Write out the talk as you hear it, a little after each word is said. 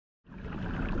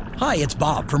Hi, it's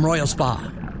Bob from Royal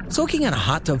Spa. Soaking in a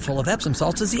hot tub full of Epsom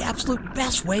salts is the absolute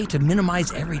best way to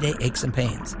minimize everyday aches and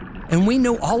pains. And we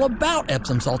know all about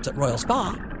Epsom salts at Royal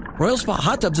Spa. Royal Spa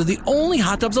hot tubs are the only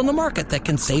hot tubs on the market that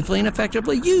can safely and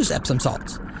effectively use Epsom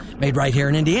salts. Made right here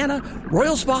in Indiana,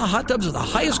 Royal Spa hot tubs are the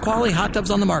highest quality hot tubs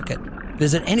on the market.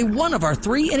 Visit any one of our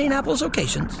 3 Indianapolis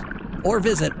locations or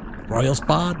visit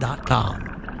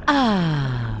royalspa.com.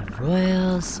 Ah,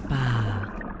 Royal Spa.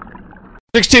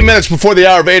 16 minutes before the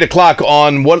hour of 8 o'clock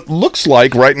on what looks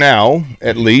like right now,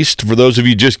 at least, for those of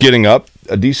you just getting up,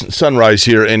 a decent sunrise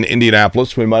here in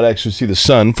Indianapolis. We might actually see the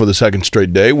sun for the second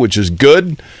straight day, which is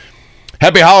good.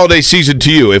 Happy holiday season to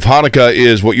you. If Hanukkah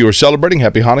is what you are celebrating,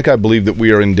 happy Hanukkah. I believe that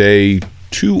we are in day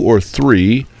 2 or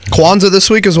 3. Kwanzaa this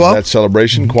week as well? That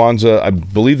celebration. Kwanzaa, I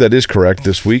believe that is correct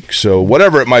this week. So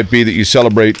whatever it might be that you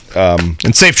celebrate.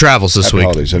 And safe travels this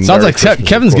week. Sounds like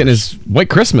Kevin's getting his white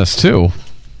Christmas, too.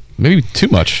 Maybe too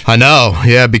much. I know.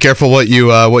 Yeah, be careful what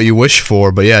you wish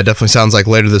for. But yeah, it definitely sounds like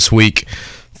later this week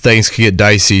things could get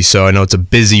dicey. So I know it's a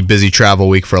busy travel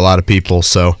week for a lot of people.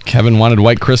 So Kevin wanted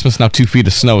white Christmas. Now 2 feet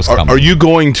of snow is coming. Are you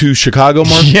going to Chicago,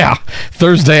 Mark? Yeah,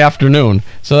 Thursday afternoon.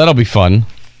 So that'll be fun.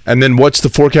 And then what's the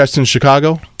forecast in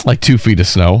Chicago? Like 2 feet of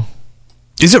snow.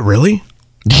 Is it really?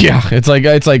 Yeah, it's like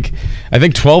I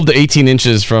think 12 to 18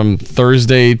 inches from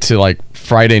Thursday to like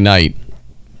Friday night.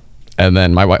 And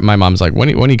then my mom's like, when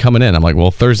are you coming in? I'm like,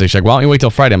 well, Thursday. She's like, why don't you wait till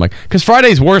Friday? I'm like, because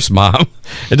Friday's worse, Mom.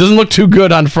 It doesn't look too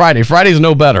good on Friday. Friday's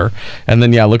no better. And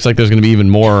then, yeah, it looks like there's going to be even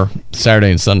more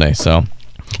Saturday and Sunday. So,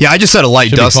 yeah, I just said a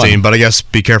light dusting, but I guess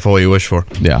be careful what you wish for.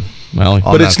 Yeah. Well,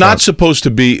 but it's not supposed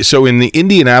to be. So in the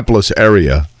Indianapolis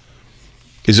area,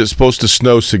 is it supposed to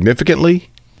snow significantly?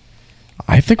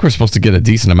 I think we're supposed to get a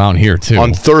decent amount here, too.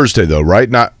 On Thursday, though,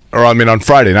 right? On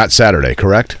Friday, not Saturday,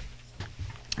 correct?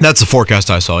 That's the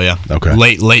forecast I saw, yeah. Okay.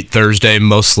 Late Thursday,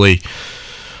 mostly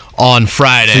on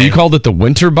Friday. So you called it the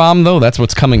winter bomb, though? That's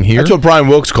what's coming here? That's what Brian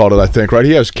Wilkes called it, I think, right?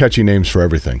 He has catchy names for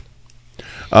everything.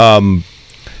 But I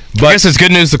guess it's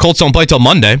good news the Colts don't play till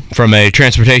Monday from a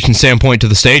transportation standpoint to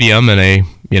the stadium and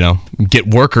get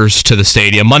workers to the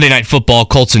stadium. Monday Night Football,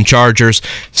 Colts and Chargers.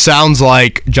 Sounds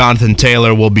like Jonathan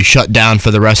Taylor will be shut down for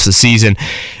the rest of the season.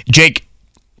 Jake,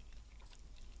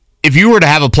 if you were to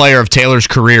have a player of Taylor's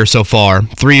career so far,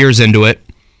 3 years into it,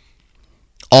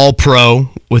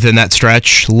 all-pro within that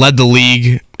stretch, led the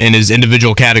league in his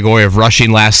individual category of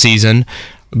rushing last season,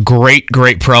 great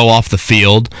pro off the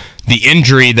field. The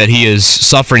injury that he is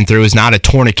suffering through is not a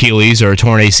torn Achilles or a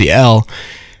torn ACL.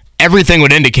 Everything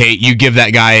would indicate you give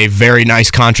that guy a very nice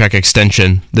contract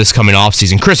extension this coming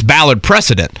offseason. Chris Ballard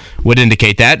precedent would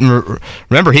indicate that. And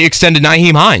remember, he extended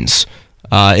Nyheim Hines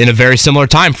in a very similar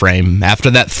time frame after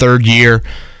that third year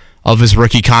of his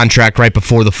rookie contract right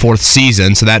before the fourth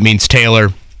season. So that means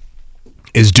Taylor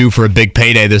is due for a big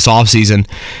payday this offseason.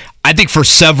 I think for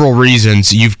several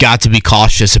reasons, you've got to be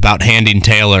cautious about handing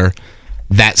Taylor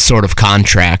that sort of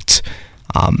contract.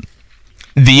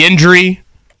 The injury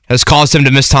has caused him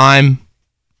to miss time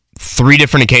 3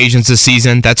 different occasions this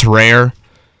season. That's rare.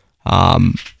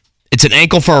 It's an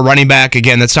ankle for a running back.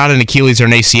 Again, that's not an Achilles or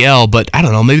an ACL, but I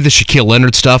don't know, maybe the Shaquille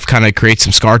Leonard stuff kind of creates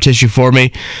some scar tissue for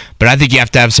me. But I think you have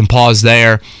to have some pause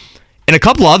there. And a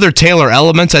couple of other Taylor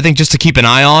elements, I think, just to keep an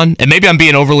eye on. And maybe I'm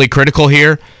being overly critical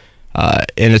here, and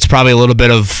it's probably a little bit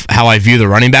of how I view the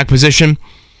running back position.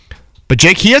 But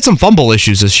Jake, he had some fumble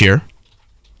issues this year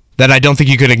that I don't think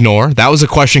you could ignore. That was a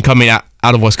question coming out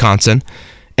of Wisconsin.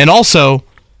 And also,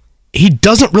 he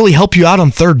doesn't really help you out on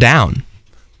third down.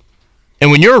 And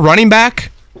when you're a running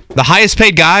back, the highest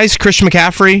paid guys, Christian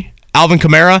McCaffrey, Alvin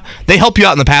Kamara, they help you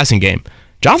out in the passing game.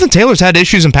 Jonathan Taylor's had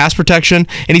issues in pass protection,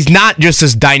 and he's not just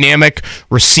this dynamic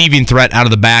receiving threat out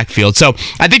of the backfield. So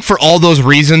I think for all those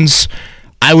reasons,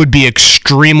 I would be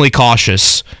extremely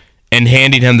cautious in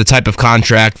handing him the type of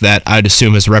contract that I'd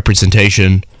assume his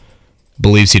representation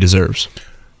believes he deserves.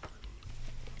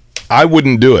 I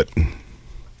wouldn't do it.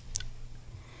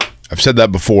 I've said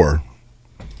that before.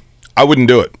 I wouldn't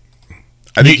do it.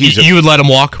 I think you would let him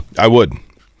walk? I would.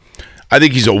 I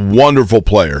think he's a wonderful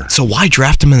player. So why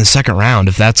draft him in the second round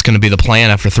if that's going to be the plan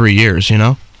after 3 years, you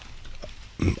know?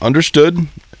 Understood.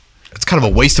 It's kind of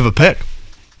a waste of a pick.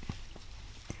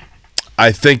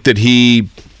 I think he's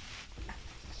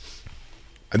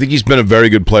been a very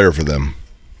good player for them.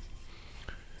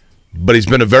 But he's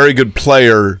been a very good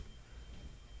player.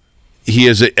 He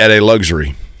is at a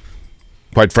luxury,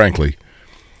 quite frankly.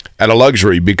 At a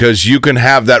luxury, because you can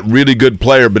have that really good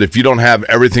player, but if you don't have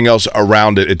everything else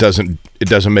around it, it doesn't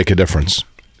make a difference.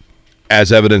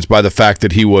 As evidenced by the fact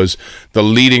that he was the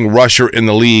leading rusher in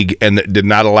the league and that did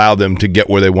not allow them to get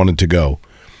where they wanted to go.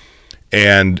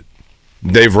 And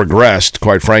they've regressed,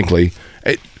 quite frankly.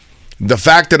 The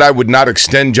fact that I would not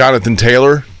extend Jonathan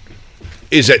Taylor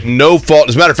is at no fault.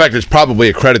 As a matter of fact, it's probably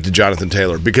a credit to Jonathan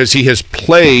Taylor because he has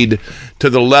played to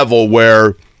the level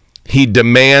where he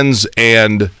demands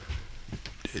and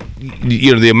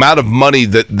the amount of money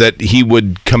that he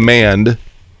would command.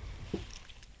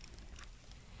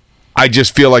 I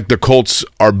just feel like the Colts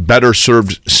are better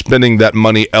served spending that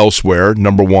money elsewhere,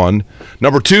 number one.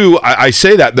 Number two, I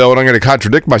say that, though, and I'm going to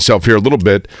contradict myself here a little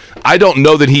bit. I don't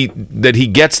know that he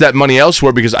gets that money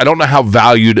elsewhere because I don't know how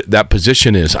valued that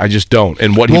position is. I just don't.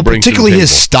 And what he brings to the particularly table.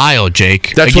 his style,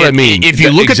 Jake. That's what I mean. If you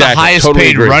look at the highest Totally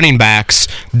paid agree. running backs,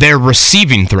 they're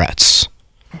receiving threats.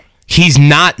 He's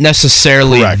not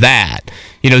necessarily Correct. that.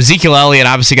 Ezekiel Elliott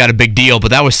obviously got a big deal,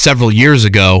 but that was several years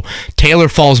ago. Taylor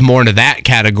falls more into that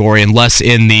category and less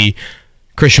in the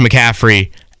Christian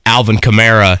McCaffrey, Alvin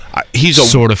Kamara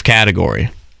sort of category.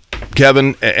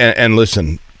 Kevin, and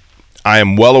listen, I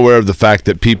am well aware of the fact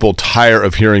that people tire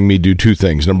of hearing me do two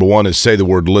things. Number one is say the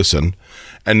word listen,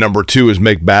 and number two is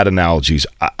make bad analogies.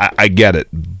 I get it,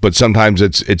 but sometimes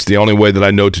it's the only way that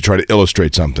I know to try to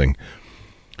illustrate something.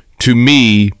 To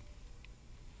me,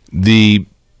 the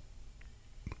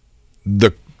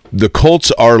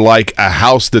Colts are like a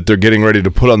house that they're getting ready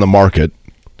to put on the market,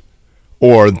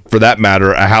 or for that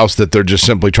matter, a house that they're just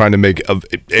simply trying to make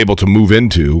able to move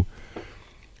into.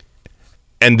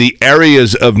 And the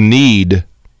areas of need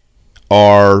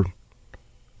are,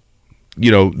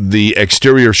 the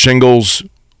exterior shingles,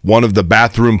 one of the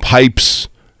bathroom pipes,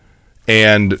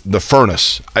 and the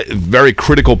furnace. Very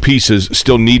critical pieces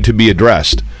still need to be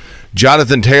addressed.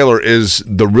 Jonathan Taylor is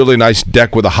the really nice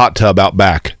deck with a hot tub out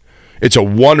back. It's a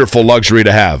wonderful luxury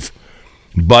to have.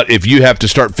 But if you have to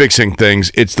start fixing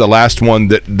things, it's the last one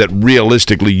that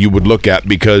realistically you would look at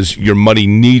because your money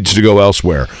needs to go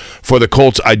elsewhere. For the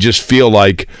Colts, I just feel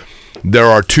like there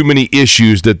are too many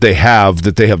issues that they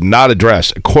have not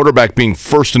addressed. A quarterback being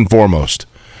first and foremost.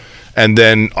 And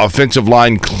then offensive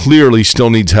line clearly still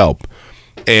needs help.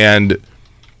 And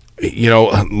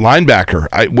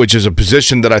linebacker, which is a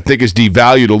position that I think is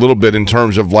devalued a little bit in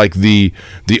terms of like the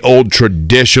old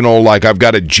traditional, like I've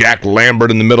got a Jack Lambert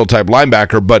in the middle type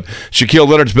linebacker, but Shaquille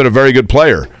Leonard's been a very good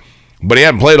player. But he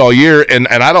hasn't played all year, and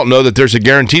I don't know that there's a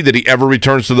guarantee that he ever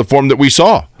returns to the form that we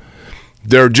saw.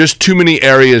 There are just too many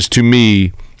areas to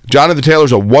me. Jonathan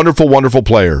Taylor's a wonderful, wonderful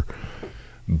player,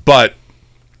 but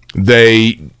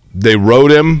they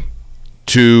rode him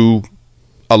to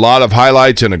a lot of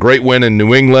highlights and a great win in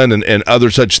New England and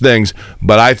other such things,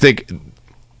 but I think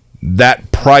that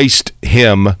priced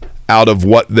him out of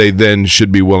what they then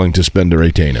should be willing to spend to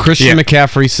retain him. Christian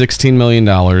McCaffrey, $16 million.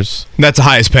 That's the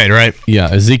highest paid, right? Yeah.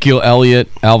 Ezekiel Elliott,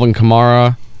 Alvin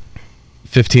Kamara,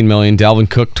 $15 million. Dalvin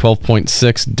Cook,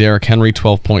 $12.6. Derrick Henry,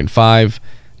 $12.5.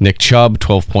 Nick Chubb,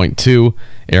 $12.2.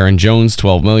 Aaron Jones,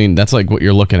 $12 million. That's like what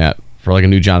you're looking at for like a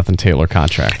new Jonathan Taylor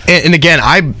contract. And again,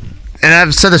 I've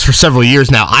said this for several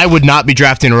years now, I would not be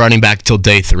drafting a running back till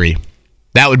day 3.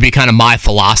 That would be kind of my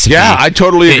philosophy. Yeah, I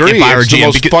totally agree. If I were it's the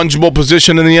most fungible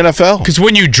position in the NFL. Because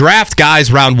when you draft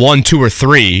guys round 1, 2, or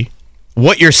 3,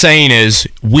 what you're saying is,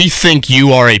 we think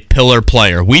you are a pillar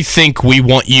player. We think we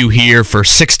want you here for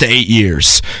 6 to 8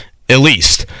 years, at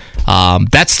least.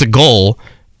 That's the goal.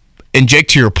 And Jake,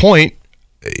 to your point,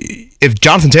 if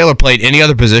Jonathan Taylor played any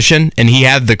other position and he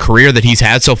had the career that he's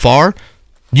had so far,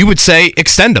 you would say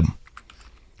extend him.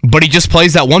 But he just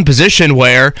plays that one position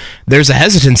where there's a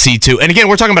hesitancy to. And again,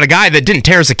 we're talking about a guy that didn't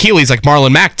tear his Achilles like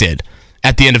Marlon Mack did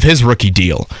at the end of his rookie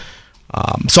deal.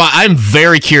 So I'm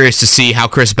very curious to see how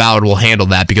Chris Ballard will handle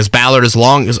that, because Ballard is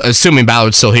assuming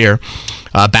Ballard's still here,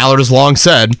 Ballard has long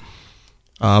said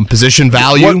position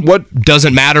value what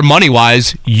doesn't matter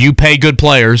money-wise. You pay good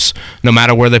players no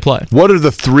matter where they play. What are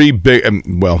the three big,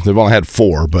 well, they've only had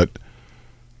 4, but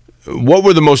what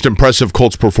were the most impressive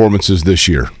Colts performances this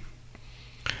year?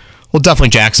 Well, definitely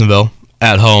Jacksonville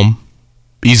at home.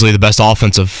 Easily the best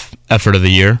offensive effort of the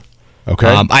year. Okay.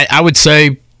 I would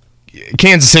say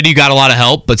Kansas City got a lot of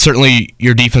help, but certainly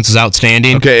your defense is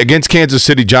outstanding. Okay, against Kansas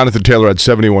City, Jonathan Taylor had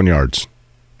 71 yards,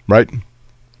 right?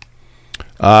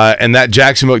 And that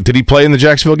Jacksonville, did he play in the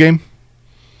Jacksonville game?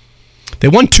 They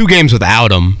won 2 games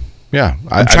without him. Yeah.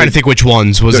 I'm trying to think which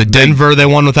ones. Was it Denver they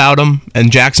won without him,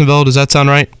 and Jacksonville? Does that sound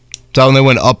right? Is that when they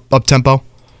went up tempo?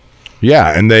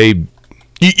 Yeah, and they...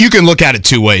 You can look at it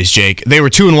 2 ways, Jake. They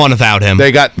were 2-1 without him.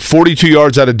 They got 42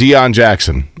 yards out of Deion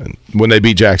Jackson when they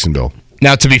beat Jacksonville.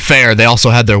 Now, to be fair, they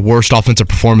also had their worst offensive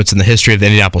performance in the history of the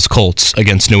Indianapolis Colts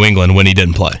against New England when he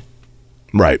didn't play.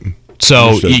 Right.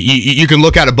 So you can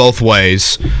look at it both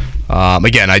ways.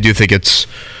 Again, I do think it's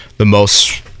the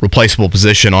most replaceable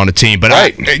position on a team. But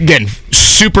right. Again,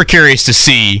 super curious to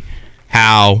see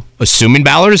how, assuming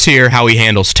Ballard is here, how he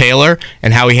handles Taylor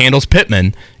and how he handles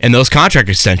Pittman in those contract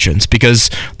extensions, because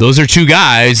those are two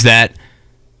guys that,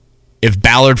 if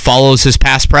Ballard follows his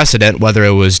past precedent, whether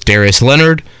it was Darius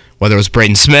Leonard, whether it was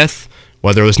Braden Smith,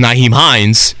 whether it was Nyheim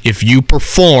Hines, if you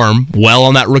perform well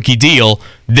on that rookie deal,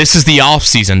 this is the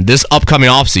offseason. This upcoming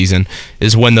offseason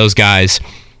is when those guys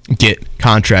get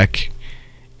contract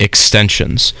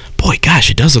extensions. Boy, gosh,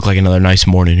 it does look like another nice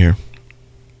morning here.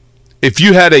 If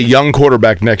you had a young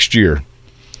quarterback next year,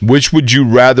 which would you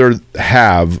rather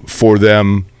have for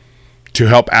them to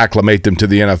help acclimate them to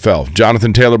the NFL?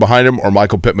 Jonathan Taylor behind him or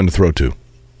Michael Pittman to throw to?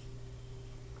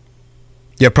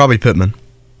 Yeah, probably Pittman.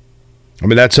 I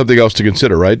mean, that's something else to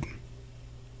consider, right?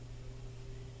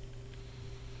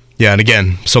 Yeah, and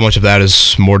again, so much of that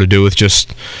is more to do with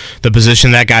just the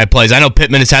position that guy plays. I know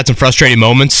Pittman has had some frustrating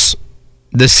moments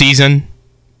this season,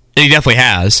 and he definitely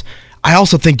has. I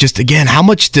also think just, again, how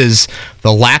much does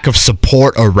the lack of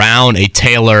support around a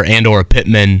Taylor and or a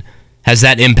Pittman, has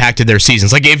that impacted their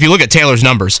seasons? Like, if you look at Taylor's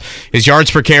numbers, his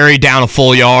yards per carry down a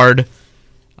full yard.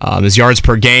 His yards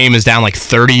per game is down like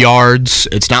 30 yards.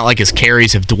 It's not like his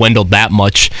carries have dwindled that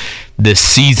much this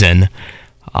season.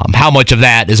 How much of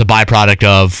that is a byproduct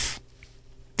of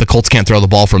the Colts can't throw the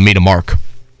ball from me to Mark?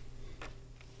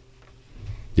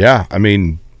 Yeah, I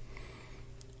mean,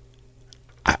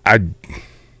 And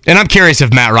I'm curious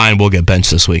if Matt Ryan will get benched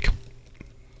this week.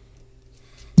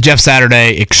 Jeff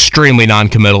Saturday, extremely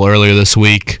non-committal earlier this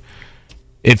week.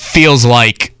 It feels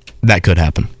like that could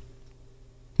happen.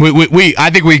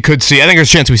 I think we could see. I think there's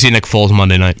a chance we see Nick Foles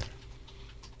Monday night.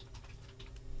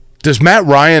 does Matt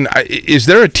Ryan, is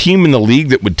there a team in the league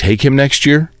that would take him next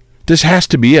year? This has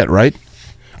to be it, right?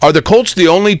 Are the Colts the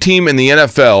only team in the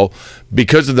NFL,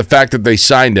 because of the fact that they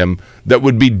signed him, that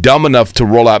would be dumb enough to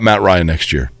roll out Matt Ryan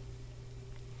next year?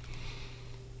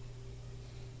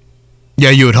 Yeah,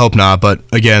 you would hope not, but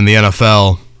again, the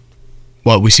NFL,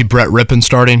 we see Brett Rippon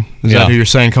starting? Is that who you're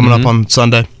saying coming up on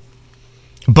Sunday?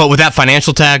 But with that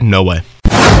financial tag, no way.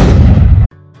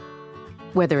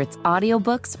 Whether it's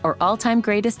audiobooks or all-time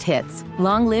greatest hits,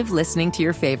 long live listening to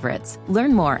your favorites.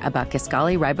 Learn more about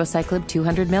Kisqali Ribociclib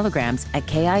 200 milligrams at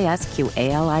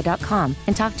KISQALI.com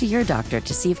and talk to your doctor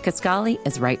to see if Kisqali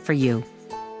is right for you.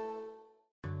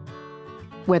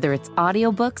 Whether it's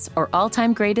audiobooks or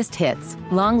all-time greatest hits,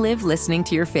 long live listening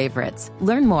to your favorites.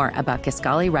 Learn more about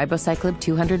Kisqali Ribociclib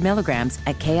 200 milligrams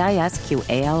at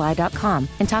KISQALI.com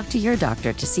and talk to your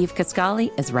doctor to see if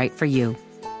Kisqali is right for you.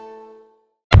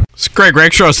 It's Greg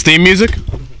Rakestraw's theme music.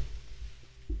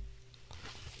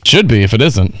 Should be, if it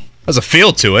isn't. There's a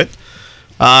feel to it.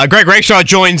 Greg Rakestraw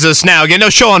joins us now. Again, no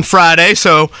show on Friday,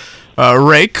 so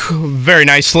Rake, very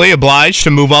nicely obliged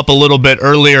to move up a little bit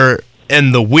earlier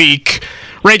in the week.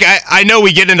 Rake, I know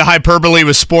we get into hyperbole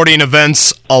with sporting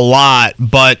events a lot,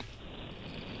 but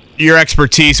your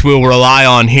expertise we'll rely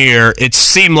on here. It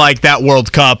seemed like that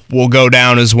World Cup will go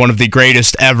down as one of the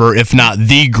greatest ever, if not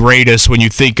the greatest, when you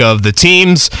think of the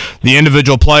teams, the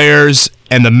individual players,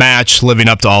 and the match living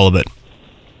up to all of it.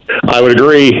 I would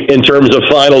agree in terms of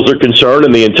finals are concerned,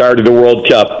 and the entirety of the World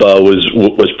Cup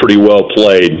was pretty well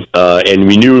played. And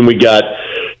we knew when we got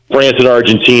France and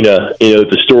Argentina,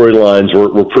 the storylines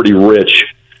were pretty rich.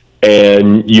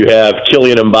 And you have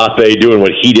Kylian Mbappe doing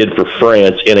what he did for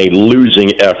France in a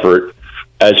losing effort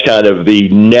as kind of the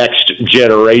next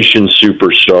generation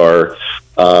superstar.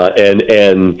 I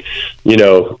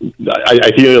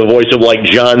feel the voice of like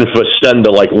John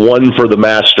Facenda, like one for the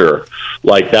master.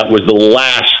 Like that was the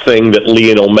last thing that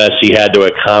Lionel Messi had to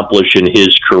accomplish in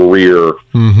his career.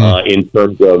 In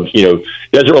terms of, he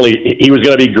was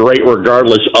going to be great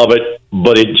regardless of it,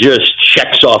 but it just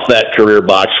checks off that career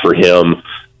box for him.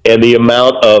 And the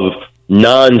amount of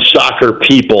non-soccer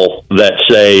people that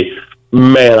say,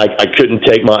 man, I couldn't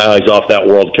take my eyes off that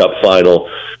World Cup final.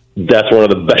 That's one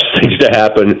of the best things to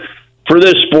happen for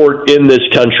this sport in this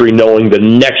country, knowing the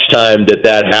next time that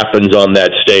happens on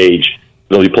that stage,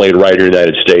 it'll be played right here in the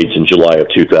United States in July of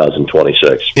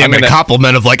 2026. Yeah, a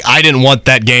compliment of, I didn't want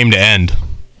that game to end.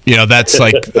 That's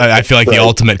like, I feel like the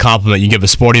ultimate compliment you give a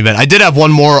sporting event. I did have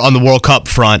one more on the World Cup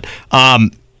front.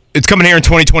 It's coming here in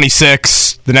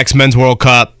 2026, the next Men's World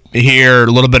Cup here,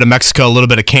 a little bit of Mexico, a little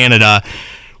bit of Canada.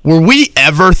 Were we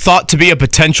ever thought to be a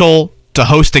potential to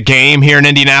host a game here in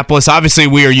Indianapolis? Obviously,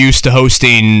 we are used to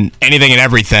hosting anything and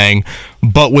everything,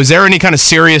 but was there any kind of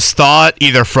serious thought,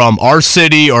 either from our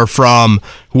city or from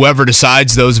whoever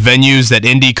decides those venues, that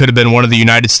Indy could have been one of the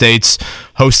United States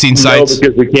hosting sites? No,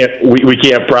 because we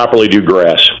can't properly do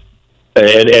grass.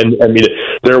 And I mean,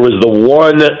 there was the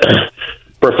one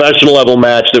professional level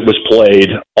match that was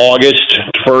played August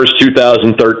 1st,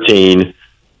 2013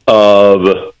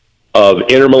 of of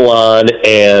Inter Milan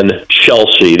and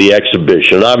Chelsea, the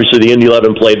exhibition. And obviously, the Indy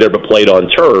 11 played there, but played on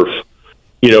turf,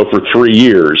 for 3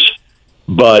 years.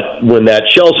 But when that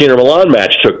Chelsea-Inter Milan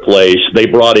match took place, they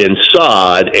brought in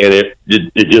sod, and it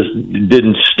just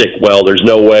didn't stick well. There's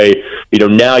no way,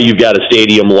 now you've got a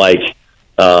stadium like,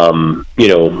 the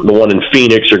one in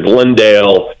Phoenix or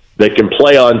Glendale that can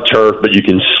play on turf, but you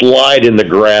can slide in the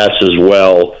grass as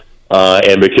well.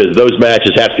 And because those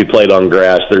matches have to be played on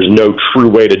grass, there's no true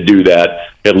way to do that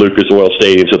at Lucas Oil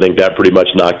Stadium. So I think that pretty much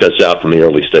knocked us out from the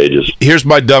early stages. Here's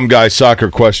my dumb guy soccer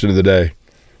question of the day.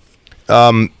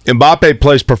 Mbappe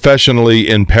plays professionally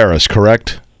in Paris,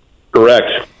 correct?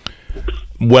 Correct.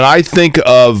 When I think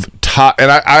of top,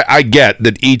 and I get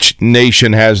that each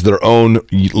nation has their own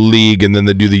league and then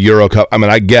they do the Euro Cup. I mean,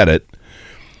 I get it.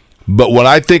 But when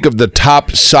I think of the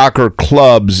top soccer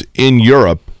clubs in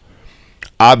Europe,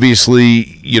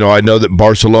 obviously, I know that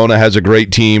Barcelona has a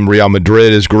great team. Real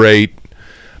Madrid is great.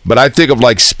 But I think of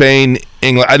like Spain,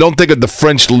 England. I don't think of the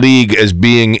French league as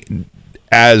being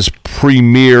as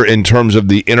premier in terms of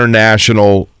the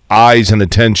international eyes and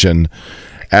attention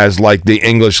as like the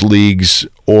English leagues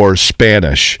or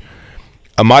Spanish.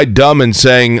 Am I dumb in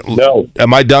saying no?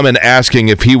 Am I dumb in asking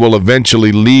if he will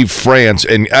eventually leave France?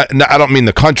 And I don't mean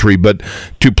the country, but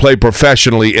to play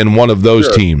professionally in one of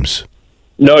those teams.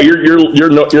 No,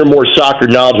 you're more soccer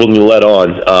knowledgeable than you let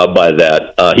on by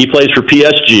that. He plays for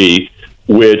PSG,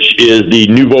 which is the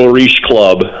Nouveau Riche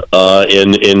club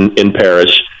in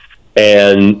Paris.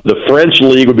 And the French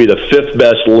league would be the 5th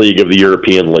best league of the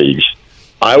European leagues.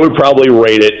 I would probably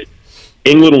rate it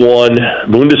England 1,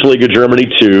 Bundesliga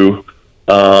Germany 2,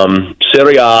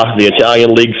 Serie A, the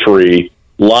Italian League 3,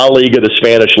 La Liga, the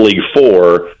Spanish League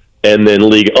 4, and then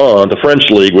Ligue 1, the French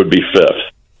league, would be 5th.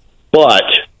 But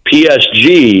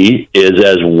PSG is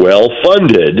as well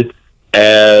funded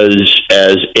as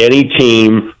any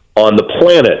team on the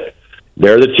planet.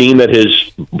 They're the team that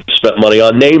has spent money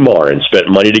on Neymar and spent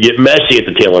money to get Messi at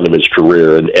the tail end of his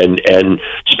career and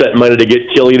spent money to get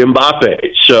Kylian Mbappe.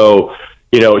 So,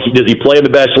 does he play in the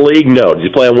best league? No. Does he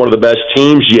play on one of the best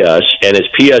teams? Yes. And is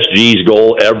PSG's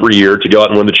goal every year to go out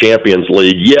and win the Champions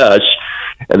League? Yes.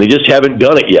 And they just haven't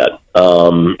done it yet.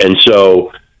 And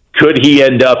so could he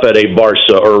end up at a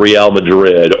Barca or Real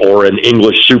Madrid or an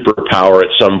English superpower at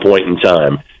some point in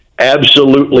time?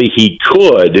 Absolutely he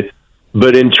could.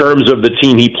 But in terms of the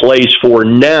team he plays for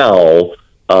now,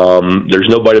 there's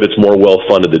nobody that's more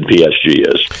well-funded than PSG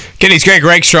is. Kenny's Greg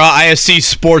Rakestraw, ISC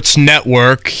Sports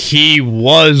Network. He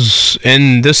was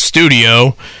in this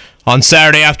studio on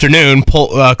Saturday afternoon,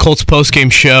 Colts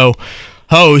postgame show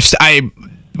host. I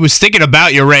was thinking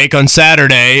about your Rake on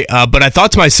Saturday, but I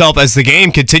thought to myself as the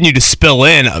game continued to spill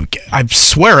in, I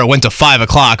swear it went to 5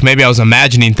 o'clock. Maybe I was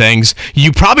imagining things.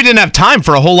 You probably didn't have time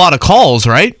for a whole lot of calls,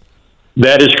 right?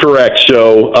 That is correct.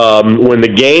 So when the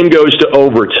game goes to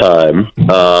overtime,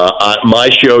 my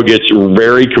show gets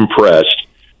very compressed.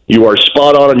 You are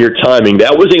spot on your timing.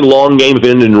 That was a long game if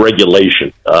it ended in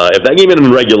regulation. If that game ended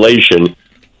in regulation,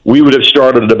 we would have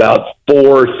started at about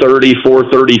 4:30,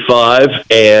 4:35,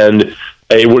 and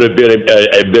it would have been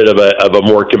a bit of a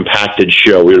more compacted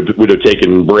show. We would have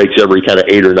taken breaks every kind of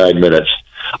 8 or 9 minutes.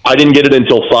 I didn't get it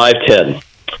until 5:10.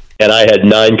 And I had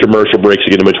 9 commercial breaks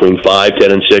to get in between 5,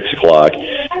 10, and 6 o'clock.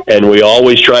 And we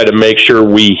always try to make sure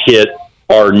we hit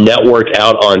our network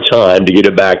out on time to get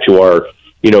it back to our,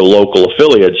 local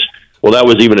affiliates. Well, that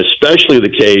was even especially the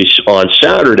case on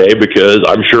Saturday because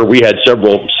I'm sure we had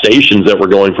several stations that were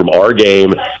going from our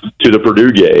game to the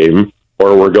Purdue game,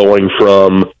 or were going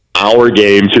from our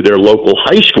game to their local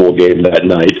high school game that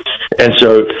night. And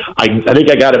so I think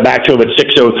I got it back to them at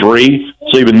 6:03.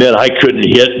 So even then I couldn't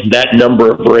hit that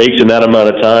number of breaks in that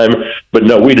amount of time. But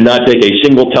no, we did not take a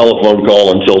single telephone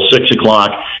call until 6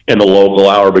 o'clock in the local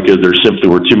hour because there simply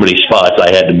were too many spots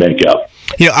I had to make up.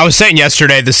 I was saying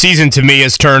yesterday, the season to me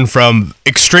has turned from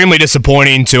extremely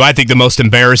disappointing to, I think, the most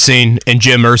embarrassing in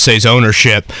Jim Irsay's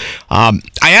ownership. I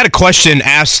had a question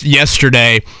asked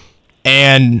yesterday,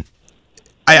 and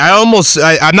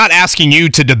I'm not asking you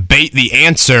to debate the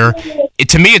answer.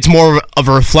 To me, it's more of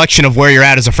a reflection of where you're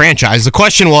at as a franchise. The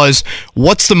question was,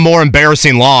 what's the more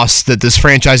embarrassing loss that this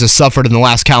franchise has suffered in the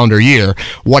last calendar year?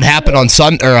 What happened on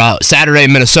Saturday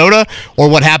in Minnesota, or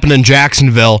what happened in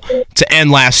Jacksonville to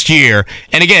end last year?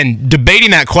 And again,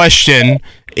 debating that question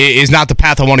is not the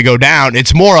path I want to go down.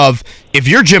 It's more of, if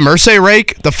you're Jim Irsay,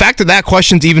 Rake, the fact that that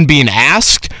question's even being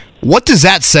asked, what does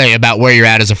that say about where you're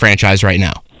at as a franchise right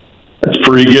now? That's a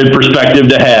pretty good perspective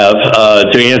to have.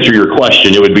 To answer your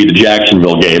question, it would be the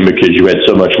Jacksonville game because you had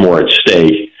so much more at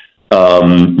stake.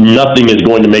 Nothing is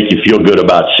going to make you feel good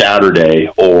about Saturday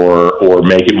or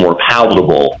make it more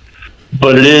palatable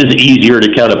but it is easier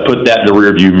to kind of put that in the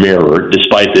rearview mirror,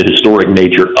 despite the historic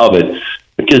nature of it,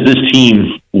 because this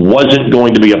team wasn't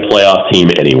going to be a playoff team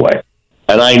anyway.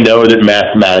 And I know that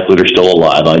mathematically they're still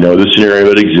alive. I know the scenario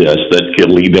that exists that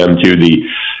could lead them to the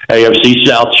AFC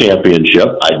South Championship.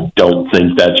 I don't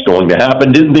think that's going to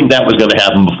happen. Didn't think that was going to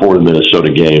happen before the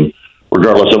Minnesota game,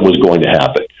 regardless of what was going to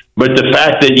happen. But the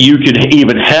fact that you could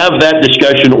even have that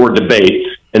discussion or debate,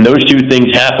 and those two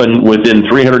things happen within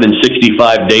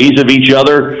 365 days of each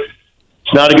other,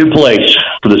 it's not a good place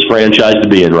for this franchise to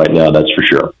be in right now, that's for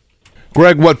sure.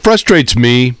 Greg, what frustrates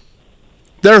me,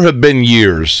 there have been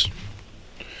years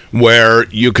where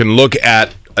you can look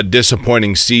at a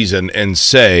disappointing season and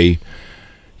say,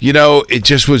 you know, it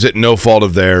just was at no fault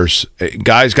of theirs.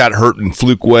 Guys got hurt in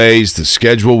fluke ways. The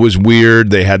schedule was weird.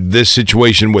 They had this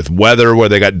situation with weather where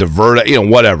they got diverted,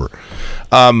 whatever.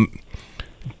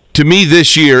 To me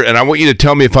this year, and I want you to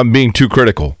tell me if I'm being too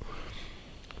critical,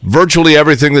 virtually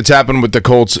everything that's happened with the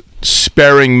Colts,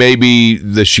 sparing maybe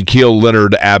the Shaquille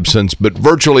Leonard absence, but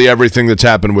virtually everything that's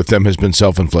happened with them has been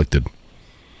self-inflicted.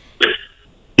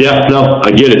 Yeah, no,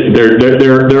 I get it.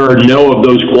 There are no of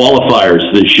those qualifiers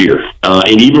this year.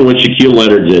 And even with Shaquille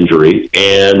Leonard's injury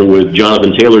and with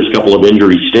Jonathan Taylor's couple of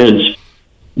injury stints,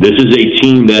 this is a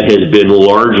team that has been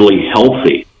largely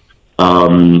healthy.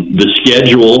 The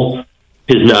schedule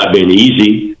has not been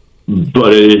easy,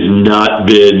 but it has not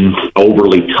been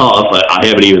overly tough. I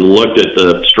haven't even looked at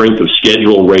the strength of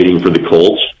schedule rating for the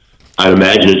Colts. I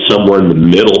imagine it's somewhere in the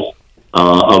middle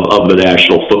of the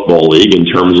National Football League in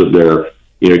terms of their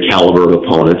caliber of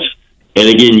opponents. And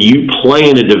again, you play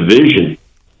in a division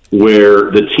where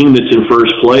the team that's in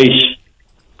first place,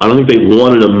 I don't think they've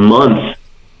won in a month,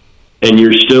 and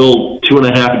you're still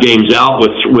 2.5 games out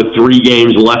with 3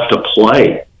 games left to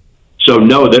play. So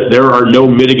no, there are no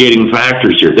mitigating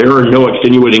factors here. There are no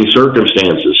extenuating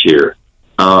circumstances here.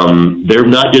 They've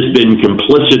not just been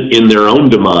complicit in their own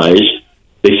demise,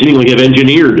 they seemingly have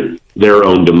engineered their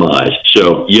own demise.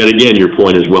 So, yet again, your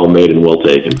point is well made and well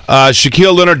taken.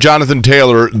 Shaquille Leonard, Jonathan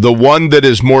Taylor, the one that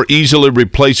is more easily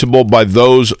replaceable by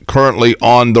those currently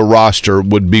on the roster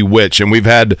would be which? And we've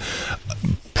had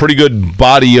pretty good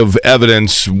body of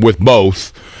evidence with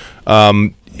both.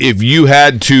 If you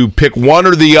had to pick one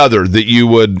or the other that you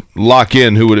would lock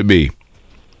in, who would it be?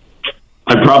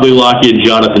 I'd probably lock in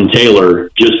Jonathan Taylor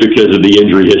just because of the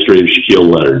injury history of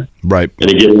Shaquille Leonard. Right.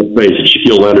 And again, let's face it,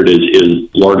 Shaquille Leonard is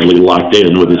largely locked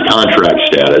in with his contract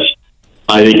status.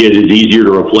 I think it is easier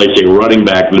to replace a running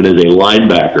back than it is a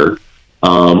linebacker,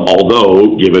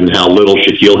 although given how little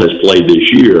Shaquille has played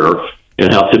this year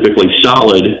and how typically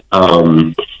solid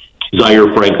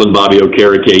Zaire Franklin, Bobby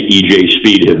Okereke, E.J.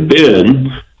 Speed have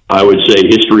been, I would say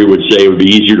history would say it would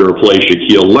be easier to replace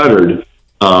Shaquille Leonard.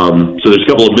 So there's a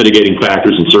couple of mitigating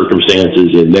factors and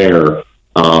circumstances in there.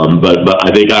 But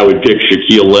I think I would pick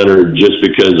Shaquille Leonard just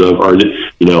because of,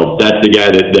 that's the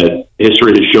guy that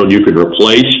history has shown you could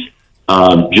replace,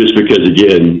 just because,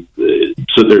 again,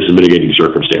 so there's some mitigating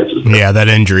circumstances there. Yeah, that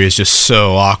injury is just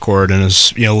so awkward and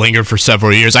has lingered for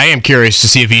several years. I am curious to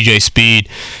see if EJ Speed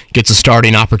gets a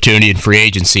starting opportunity in free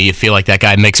agency. You feel like that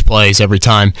guy makes plays every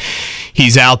time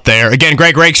he's out there. Again,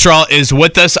 Greg Rakestraw is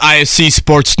with us, ISC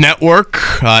Sports Network.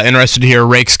 Interested to hear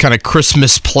Rake's kind of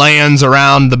Christmas plans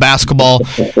around the basketball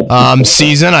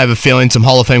season. I have a feeling some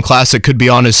Hall of Fame Classic could be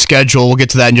on his schedule. We'll get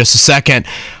to that in just a second.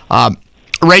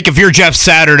 Rake, if you're Jeff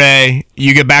Saturday,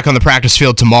 you get back on the practice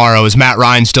field tomorrow. Is Matt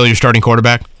Ryan still your starting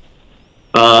quarterback?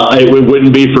 It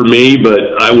wouldn't be for me, but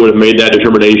I would have made that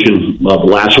determination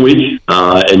last week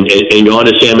and gone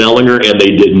to Sam Ehlinger, and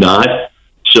they did not.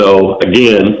 So,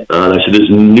 again, I said this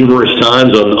numerous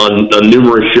times on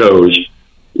numerous shows,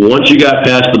 once you got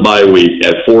past the bye week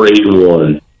at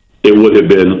 4-8-1, it would have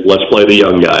been, let's play the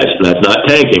young guys. And that's not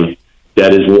tanking.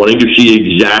 That is wanting to see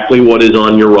exactly what is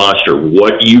on your roster,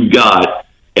 what you got.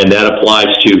 And that applies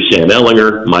to Sam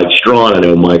Ehlinger, Mike Strawn. I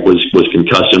know Mike was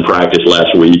concussed in practice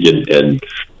last week and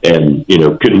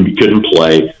couldn't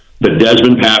play. But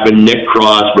Desmond Papman, Nick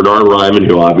Cross, Bernard Ryman,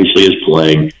 who obviously is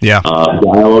playing. Yeah.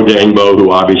 Diallo Dangbo,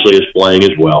 who obviously is playing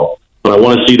as well. But I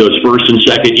want to see those first and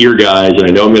second year guys, and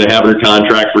I know I'm going to have their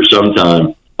contract for some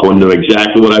time. I want to know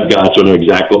exactly what I've got, so I know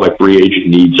exactly what my free agent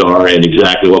needs are and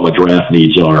exactly what my draft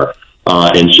needs are.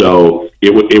 And so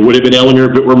it would have been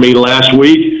Ehlinger if it were me last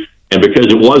week. And because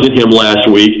it wasn't him last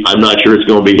week, I'm not sure it's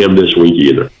going to be him this week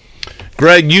either.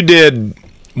 Greg, you did,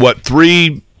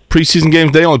 3 preseason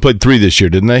games? They only played 3 this year,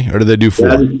 didn't they? Or did they do 4?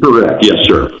 That is correct. Yes,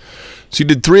 sir. So you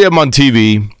did 3 of them on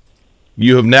TV.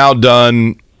 You have now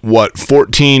done,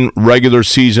 14 regular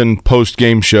season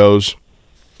post-game shows?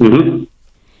 Mm-hmm.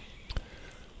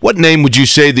 What name would you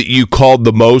say that you called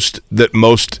the most, that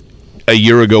most a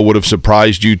year ago would have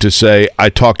surprised you to say, I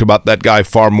talked about that guy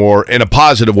far more in a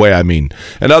positive way, I mean?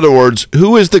 In other words,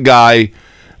 who is the guy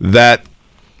that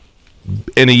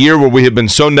in a year where we have been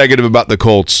so negative about the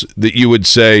Colts that you would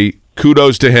say,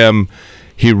 kudos to him,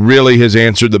 he really has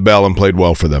answered the bell and played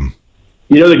well for them?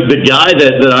 The guy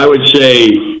that I would say,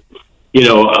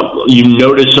 you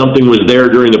noticed something was there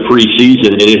during the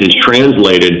preseason and it has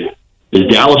translated is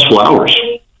Dallas Flowers.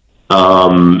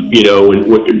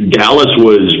 Dallas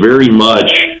was very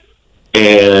much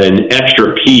an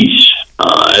extra piece.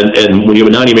 And when you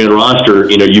have a 90-man roster,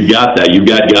 you've got that. You've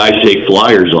got guys to take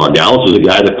flyers on. Dallas was a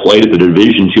guy that played at the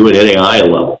Division II and NAIA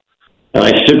level. And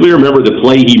I simply remember the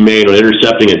play he made on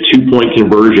intercepting a 2-point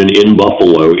conversion in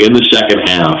Buffalo in the second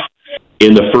half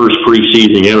in the first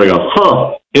preseason game. I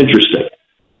go, interesting.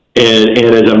 And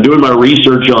as I'm doing my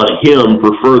research on him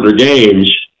for further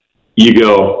games, you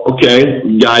go, okay,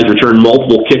 guys returned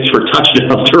multiple kicks for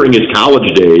touchdowns during his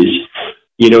college days.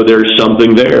 There's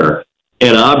something there.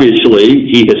 And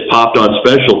obviously, he has popped on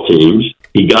special teams.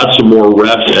 He got some more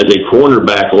reps as a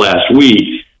cornerback last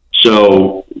week.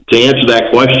 So to answer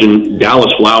that question,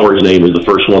 Dallas Flowers' name is the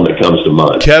first one that comes to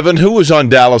mind. Kevin, who was on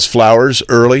Dallas Flowers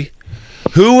early?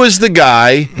 Who was the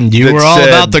guy You were all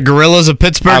about the Gorillas of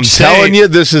Pittsburgh State. I'm telling you,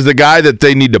 this is the guy that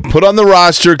they need to put on the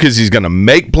roster because he's going to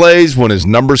make plays when his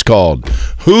number's called.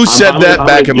 Who said that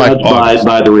back in August?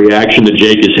 By the reaction that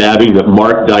Jake is having, that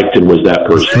Mark Dykton was that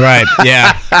person. Right,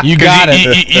 yeah. You got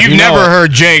it. You've never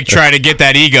heard Jake try to get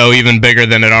that ego even bigger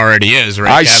than it already is,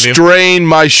 right? I strain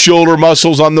my shoulder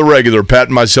muscles on the regular,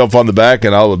 patting myself on the back,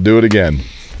 and I'll do it again.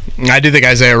 I do think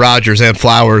Isaiah Rodgers and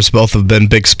Flowers both have been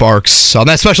big sparks on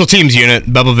that special teams unit.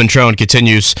 Bubba Ventrone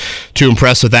continues to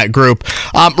impress with that group.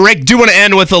 Rick, do want to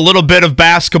end with a little bit of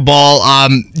basketball.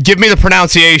 Give me the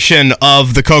pronunciation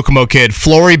of the Kokomo kid,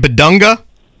 Flory Badunga?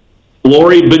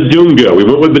 Flory Badunga. We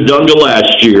went with Badunga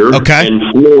last year. Okay. And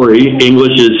Flory,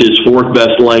 English is his fourth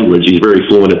best language. He's very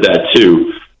fluent at that,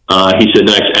 too. He said,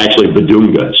 nice, actually,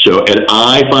 Badunga. So, and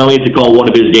I finally had to call one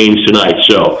of his games tonight.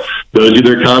 So, those of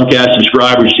their Comcast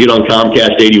subscribers, see it on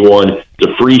Comcast 81. It's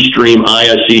a free stream,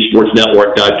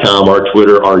 ISCSportsNetwork.com, our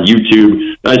Twitter, our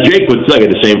YouTube. Jake would say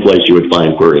at the same place you would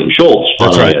find Query and Schultz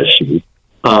on ISC.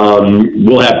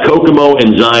 We'll have Kokomo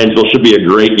and Zionsville. Should be a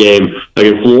great game.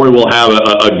 Again, Flory will have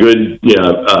a good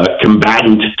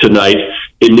combatant tonight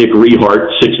in Nick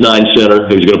Rehart, 6'9" center,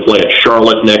 who's going to play at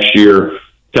Charlotte next year.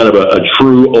 Kind of a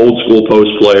true old-school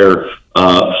post player.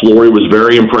 Flory was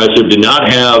very impressive. Did not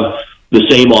have the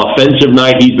same offensive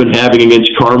night he's been having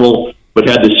against Carmel, but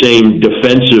had the same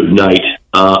defensive night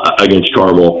against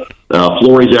Carmel.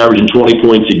 Flory's averaging 20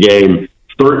 points a game,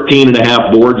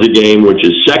 13.5 boards a game, which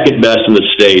is second best in the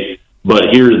state. But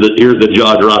here's the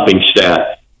jaw-dropping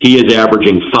stat. He is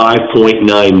averaging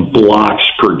 5.9 blocks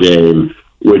per game,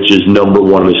 which is number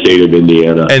one in the state of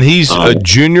Indiana. And he's a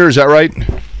junior, is that right?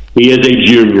 He is a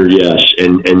junior, yes,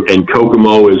 and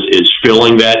Kokomo is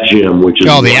filling that gym, which is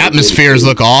the atmospheres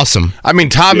look awesome. I mean,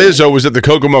 Tom Izzo was at the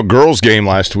Kokomo girls game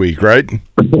last week, right?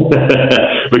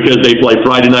 Because they play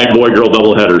Friday night boy-girl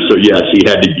doubleheader. So yes, he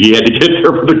had to get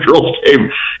there for the girls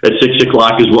game at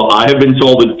 6:00 as well. I have been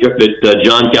told that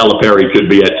John Calipari could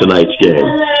be at tonight's game,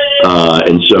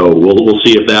 and so we'll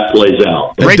see if that plays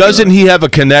out. And doesn't he have a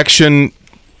connection?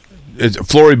 It's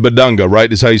Flory Badunga,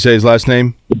 right? Is how you say his last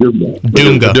name?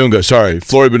 Badunga, sorry.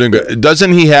 Flory Badunga.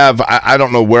 Doesn't he have, I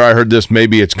don't know where I heard this,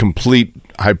 maybe it's complete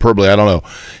hyperbole, I don't know.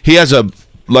 He has a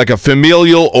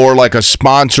familial or like a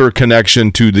sponsor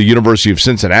connection to the University of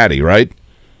Cincinnati, right?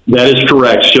 That is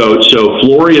correct. So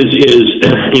Flory is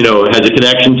has a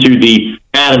connection to the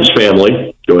Adams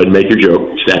family. Go ahead and make your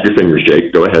joke. Snap your fingers,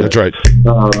 Jake. Go ahead. That's right.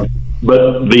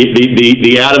 But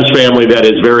the Adams family that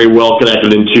is very well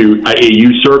connected into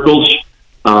AAU circles,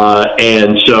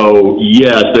 and so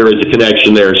yes, there is a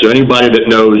connection there. So anybody that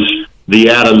knows the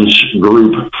Adams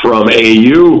group from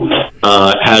AAU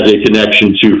has a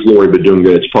connection to Flory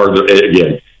Badunga. It's part of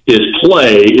again, his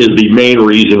play is the main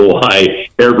reason why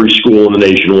every school in the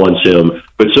nation wants him.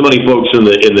 But so many folks in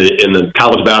the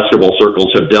college basketball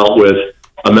circles have dealt with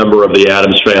a member of the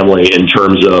Adams family in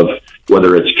terms of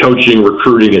whether it's coaching,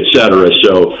 recruiting, etc.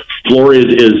 So Flory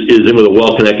is in with a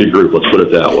well-connected group, let's put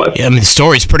it that way. Yeah, I mean, the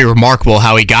story's pretty remarkable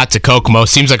how he got to Kokomo.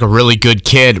 Seems like a really good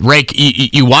kid. Rake,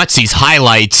 you watch these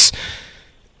highlights,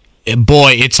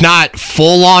 boy, it's not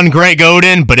full-on Greg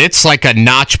Oden, but it's like a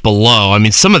notch below. I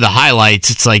mean, some of the highlights,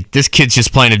 it's like this kid's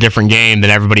just playing a different game than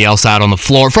everybody else out on the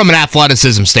floor from an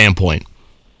athleticism standpoint.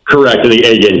 Correct. And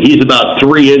again, he's about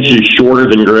 3 inches shorter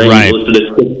than Greg. Right. He's listed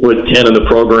at 6'10" in the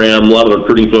program. A lot of the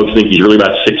recruiting folks think he's really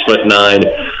about 6'9",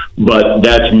 but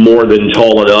that's more than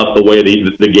tall enough the way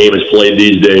the game is played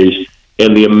these days.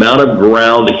 and the amount of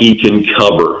ground he can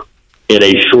cover in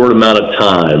a short amount of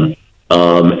time,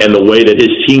 and the way that his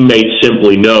teammates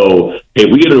simply know, hey,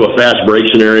 we get into a fast break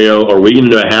scenario, or we get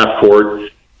into a half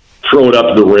court, throw it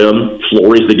up to the rim.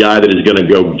 Flory's the guy that is going to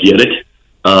go get it.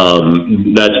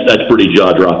 That's pretty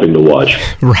jaw-dropping to watch.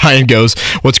 Ryan goes,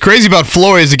 what's crazy about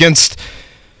Flory is against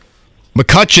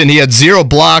McCutcheon, he had 0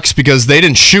 blocks because they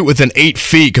didn't shoot within 8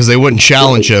 feet because they wouldn't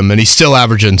challenge him, and he's still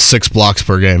averaging 6 blocks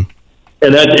per game.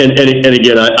 And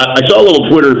again, I saw a little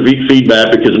Twitter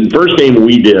feedback because the first game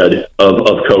we did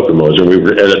of Kokomo's, and we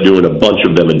ended up doing a bunch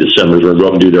of them in December. We're going to go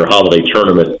up and do their holiday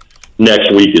tournament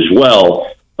next week as well.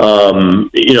 One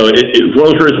of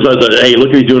the first said, hey, look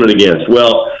who he's doing it against.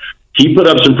 Well, he put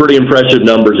up some pretty impressive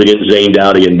numbers against Zane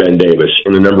Dowdy and Ben Davis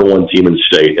in the number 1 team in the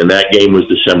state, and that game was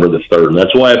December the 3rd. And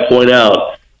that's why I point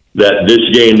out that this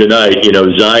game tonight,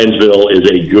 Zionsville is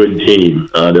a good team.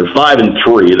 They're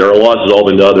 5-3. Their losses all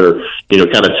been to other,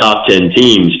 kind of top 10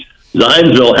 teams.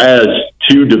 Zionsville has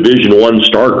 2 Division I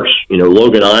starters.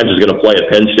 Logan Ives is going to play at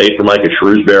Penn State for Micah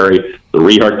Shrewsbury. The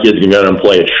Rehart kid's going to go down and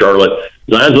play at Charlotte.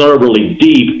 Zionsville aren't really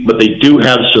deep, but they do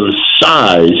have some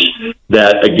size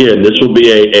that, again, this will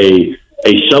be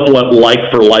a somewhat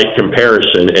like-for-like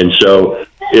comparison. And so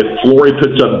if Flory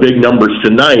puts up big numbers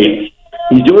tonight,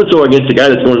 he's doing so against a guy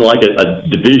that's going to like a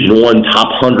Division I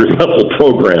top 100 level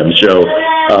program. So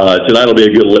tonight will be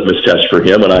a good litmus test for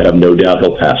him, and I have no doubt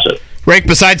he'll pass it. Rake,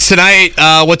 besides tonight,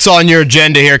 what's on your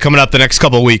agenda here coming up the next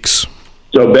couple of weeks?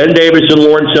 So Ben Davis and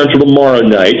Lawrence Central tomorrow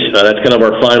night. That's kind of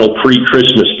our final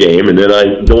pre-Christmas game, and then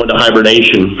I go into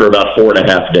hibernation for about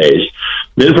 4.5 days.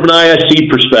 Then from an ISC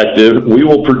perspective, we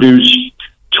will produce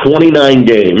 29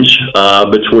 games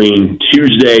between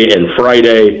Tuesday and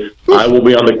Friday. I will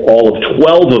be on the call of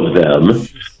 12 of them.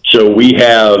 So we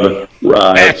have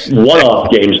one-off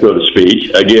games, so to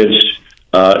speak, against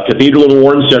Cathedral and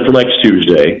Warren Central next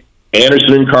Tuesday,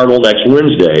 Anderson and Cardinal next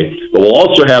Wednesday. But we'll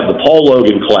also have the Paul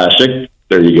Logan Classic.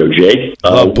 There you go, Jake.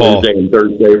 Wednesday and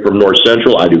Thursday from North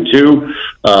Central. I do too.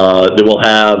 Then we'll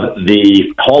have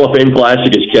the Hall of Fame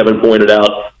Classic, as Kevin pointed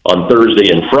out, on Thursday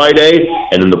and Friday.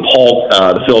 And then the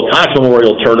Phil Cox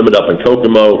Memorial Tournament up in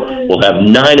Kokomo. We'll have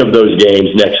 9 of those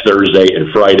games next Thursday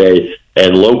and Friday.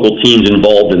 And local teams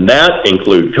involved in that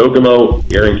include Kokomo,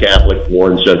 Aaron Catholic,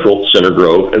 Warren Central, Center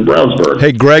Grove, and Brownsburg.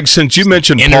 Hey, Greg, since you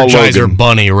mentioned Paul Energizer Logan.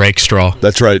 Bunny, Rakestraw.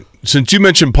 That's right. Since you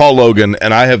mentioned Paul Logan,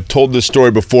 and I have told this story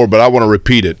before, but I want to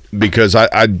repeat it because I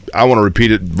want to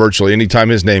repeat it virtually anytime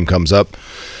his name comes up.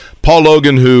 Paul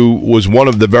Logan, who was one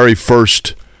of the very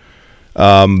first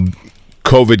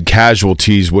COVID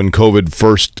casualties when COVID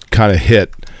first kind of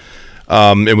hit.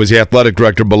 It was the athletic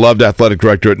director, beloved athletic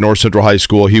director at North Central High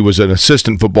School. He was an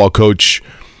assistant football coach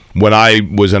when I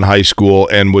was in high school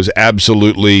and was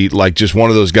absolutely like just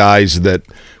one of those guys that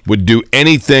would do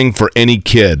anything for any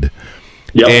kid.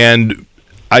 Yep. And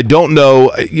I don't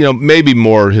know, maybe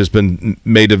more has been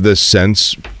made of this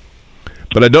since,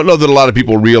 but I don't know that a lot of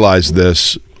people realize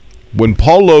this. When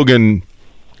Paul Logan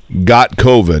got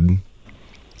COVID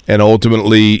and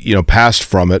ultimately, passed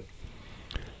from it,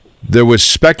 there was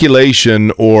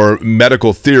speculation or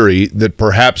medical theory that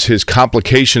perhaps his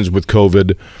complications with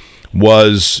COVID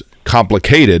was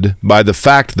complicated by the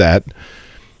fact that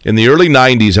in the early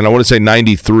 90s, and I want to say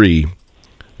 93,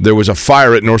 there was a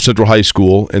fire at North Central High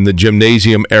School in the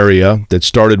gymnasium area that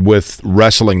started with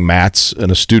wrestling mats,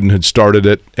 and a student had started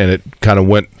it, and it kind of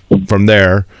went from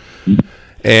there.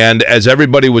 And as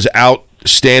everybody was out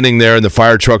standing there and the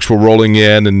fire trucks were rolling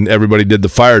in and everybody did the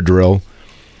fire drill,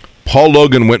 Paul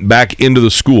Logan went back into the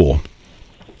school,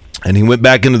 and he went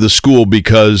back into the school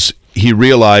because he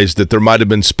realized that there might have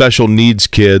been special needs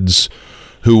kids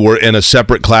who were in a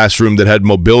separate classroom that had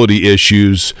mobility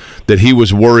issues that he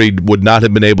was worried would not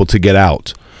have been able to get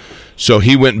out. So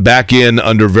he went back in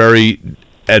under very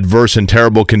adverse and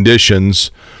terrible conditions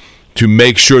to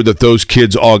make sure that those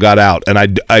kids all got out.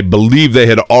 And I believe they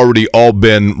had already all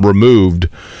been removed.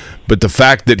 But the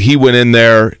fact that he went in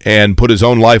there and put his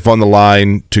own life on the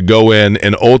line to go in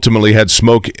and ultimately had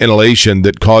smoke inhalation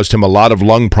that caused him a lot of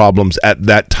lung problems at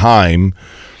that time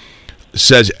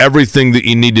says everything that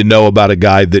you need to know about a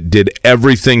guy that did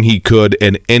everything he could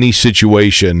in any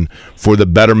situation for the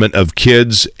betterment of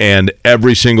kids and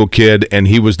every single kid. And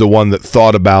he was the one that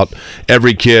thought about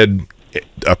every kid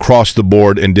across the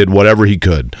board and did whatever he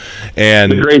could.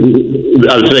 And I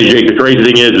would say, Jake, the crazy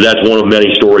thing is that's one of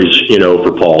many stories,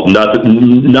 for Paul.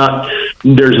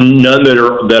 There's none that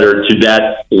are to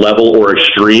that level or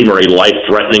extreme or a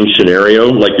life-threatening scenario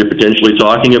like you're potentially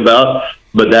talking about.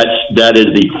 But that is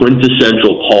the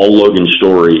quintessential Paul Logan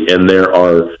story, and there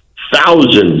are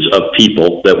thousands of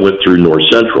people that went through North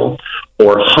Central.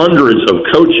 or hundreds of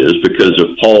coaches, because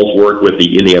of Paul's work with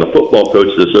the Indiana Football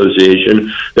Coaches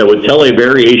Association, that would tell a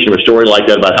variation of a story like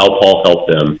that about how Paul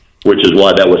helped them, which is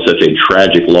why that was such a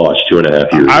tragic loss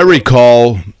 2.5 years ago. I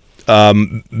recall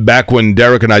back when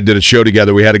Derek and I did a show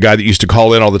together, we had a guy that used to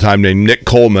call in all the time named Nick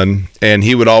Coleman, and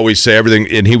he would always say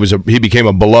everything, and he became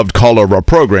a beloved caller of our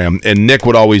program, and Nick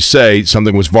would always say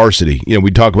something was varsity. You know,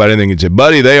 we'd talk about anything and say,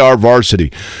 buddy, they are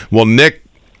varsity. Well, Nick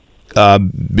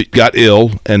got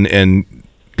ill and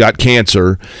got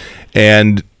cancer,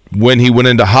 and when he went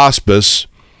into hospice,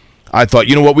 I thought,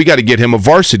 you know what, we got to get him a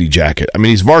varsity jacket. I mean,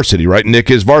 he's varsity, right? Nick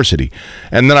is varsity.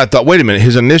 And then I thought, wait a minute,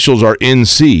 his initials are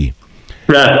NC.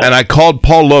 And I called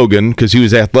Paul Logan, because he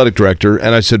was athletic director,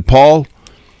 and I said, Paul,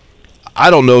 I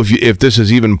don't know if this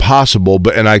is even possible,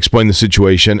 and I explained the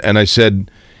situation, and I said,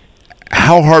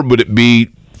 how hard would it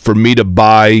be for me to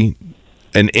buy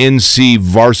an NC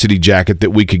varsity jacket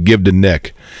that we could give to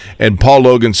Nick? And Paul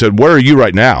Logan said, where are you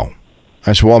right now?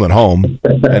 I said, well, I'm at home.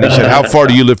 And he said, how far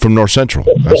do you live from North Central?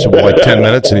 I said, well, like 10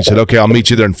 minutes. And he said, okay, I'll meet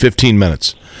you there in 15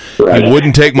 minutes. Right. He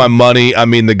wouldn't take my money. I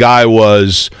mean, the guy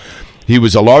he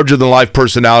was a larger-than-life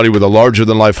personality with a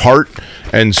larger-than-life heart.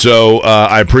 And so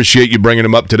I appreciate you bringing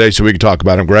him up today so we can talk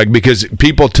about him, Greg, because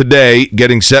people today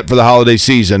getting set for the holiday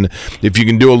season, if you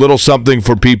can do a little something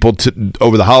for people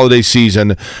over the holiday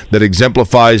season that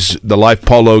exemplifies the life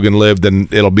Paul Logan lived, then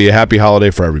it'll be a happy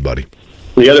holiday for everybody.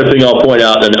 The other thing I'll point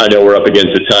out, and I know we're up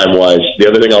against it time-wise, the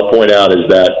other thing I'll point out is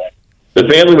that the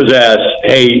family was asked,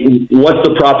 hey, what's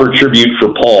the proper tribute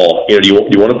for Paul? You know, do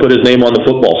you want to put his name on the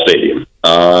football stadium?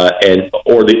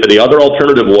 Or the other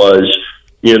alternative was,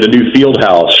 you know, the new field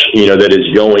house, you know, that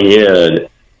is going in.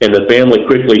 And the family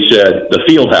quickly said, the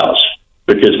field house,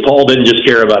 because Paul didn't just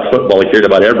care about football. He cared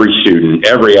about every student,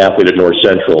 every athlete at North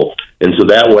Central. And so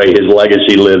that way his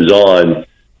legacy lives on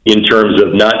in terms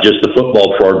of not just the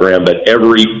football program, but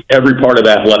every part of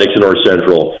athletics in North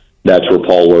Central. That's where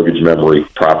Paul Logan's memory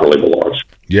properly belongs.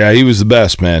 Yeah, he was the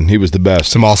best, man. He was the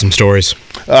best. Some awesome stories.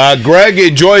 Greg,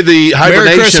 enjoy the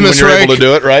hibernation when you're able to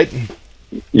do it, right?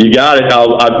 You got it.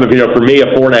 For me, a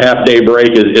 4.5-day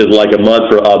break is like a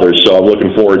month for others, so I'm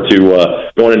looking forward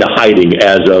to going into hiding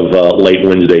as of late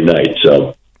Wednesday night.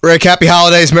 So, Rick, happy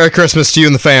holidays. Merry Christmas to you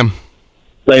and the fam.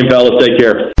 Same, fellas. Take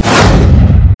care.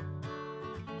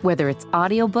 Whether it's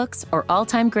audiobooks or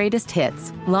all-time greatest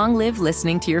hits, long live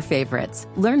listening to your favorites.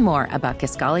 Learn more about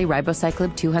Kisqali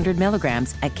Ribociclib 200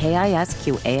 milligrams at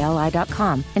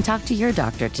KISQALI.com and talk to your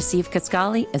doctor to see if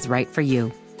Kisqali is right for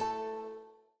you.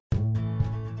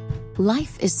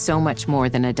 Life is so much more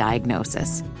than a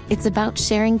diagnosis. It's about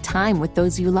sharing time with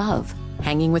those you love,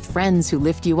 hanging with friends who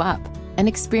lift you up, and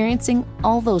experiencing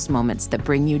all those moments that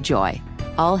bring you joy.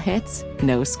 All hits,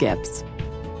 no skips.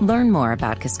 Learn more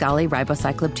about Kisqali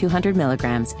Ribociclib 200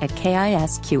 milligrams at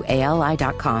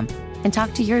KISQALI.com and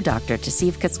talk to your doctor to see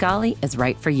if Kisqali is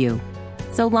right for you.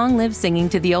 So long live singing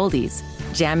to the oldies,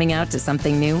 jamming out to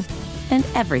something new, and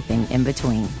everything in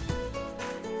between.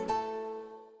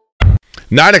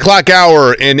 9 o'clock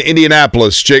hour in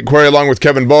Indianapolis. Jake Query along with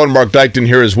Kevin Bowen, Mark Dykton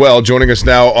here as well, joining us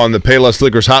now on the Payless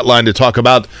Liquors hotline to talk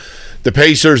about the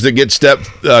Pacers that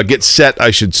get set,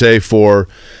 I should say, for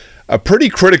a pretty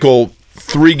critical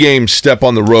 3-game step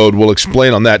on the road. We'll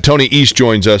explain on that. Tony East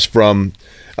joins us from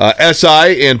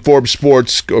SI and Forbes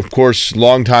Sports, of course,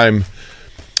 longtime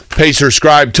Pacer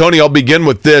scribe. Tony, I'll begin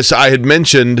with this. I had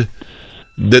mentioned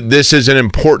that this is an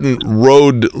important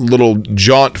road little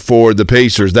jaunt for the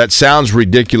Pacers. That sounds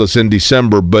ridiculous in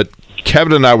December, but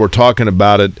Kevin and I were talking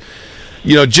about it.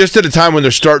 You know, just at a time when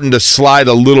they're starting to slide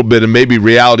a little bit and maybe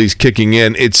reality's kicking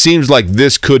in, it seems like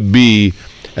this could be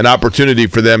an opportunity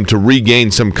for them to regain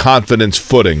some confidence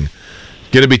footing.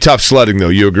 Going to be tough sledding, though.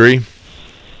 You agree?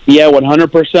 Yeah,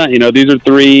 100%. You know, these are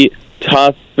 3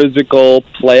 tough, physical,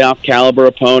 playoff caliber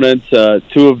opponents. 2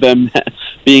 of them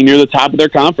being near the top of their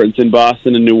conference in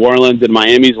Boston and New Orleans, and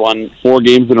Miami's won 4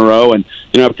 games in a row. And,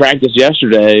 you know, at practice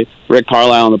yesterday, Rick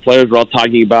Carlisle and the players were all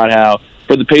talking about how,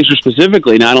 for the Pacers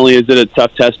specifically, not only is it a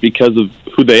tough test because of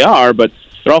who they are, but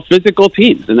they're all physical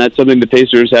teams, and that's something the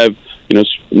Pacers have, you know,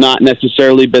 not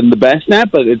necessarily been the best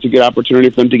at, but it's a good opportunity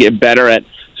for them to get better at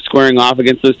squaring off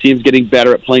against those teams, getting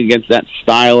better at playing against that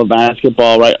style of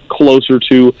basketball, right, closer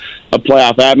to a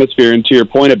playoff atmosphere. And to your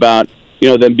point about, you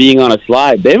know, them being on a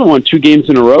slide, they haven't won 2 games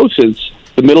in a row since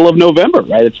the middle of November,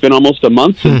 right? It's been almost a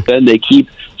month since then. They keep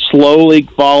slowly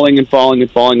falling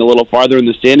a little farther in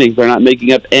the standings. They're not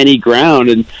making up any ground,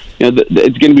 and you know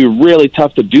it's going to be really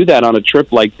tough to do that on a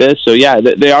trip like this. So yeah,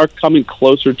 they are coming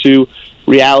closer to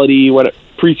reality, what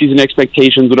preseason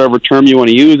expectations, whatever term you want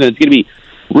to use, and it's going to be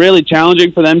really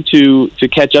challenging for them to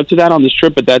catch up to that on this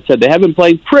trip. But that said, they have been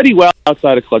playing pretty well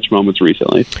outside of clutch moments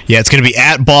recently. Yeah, it's going to be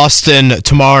at Boston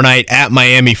tomorrow night, at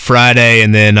Miami Friday,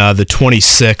 and then the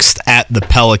 26th at the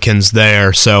Pelicans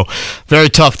there. So very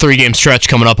tough 3-game stretch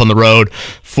coming up on the road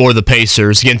for the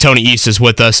Pacers. Again, Tony East is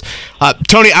with us.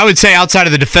 Tony, I would say outside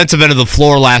of the defensive end of the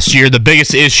floor last year, the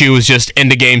biggest issue was just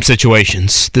end-of-game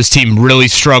situations. This team really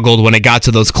struggled when it got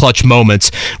to those clutch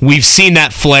moments. We've seen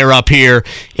that flare up here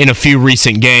in a few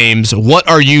recent games. What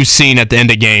are you seeing at the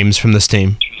end of games from this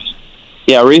team?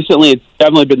 Yeah, recently it's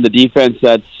definitely been the defense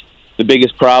that's the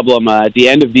biggest problem at the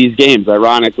end of these games,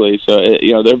 ironically. So,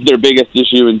 their biggest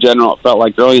issue in general, it felt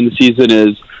like early in the season,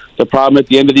 is the problem at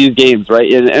the end of these games,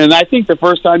 right? And I think the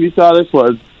first time you saw this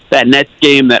was that Nets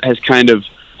game that has kind of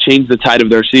changed the tide of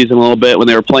their season a little bit when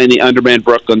they were playing the undermanned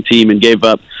Brooklyn team and gave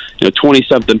up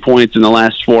 20-something points in the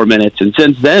last 4 minutes. And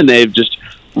since then, they've just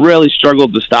really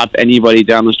struggled to stop anybody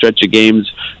down the stretch of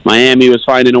games. Miami was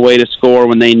finding a way to score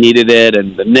when they needed it,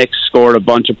 and the Knicks scored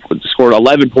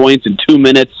 11 points in 2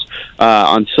 minutes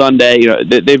on Sunday.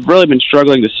 They've really been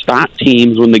struggling to stop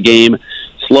teams when the game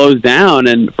slows down.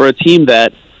 And for a team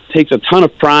that takes a ton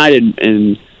of pride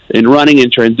in running in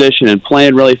transition and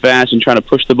playing really fast and trying to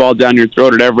push the ball down your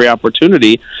throat at every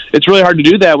opportunity, it's really hard to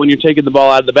do that when you're taking the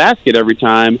ball out of the basket every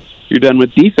time you're done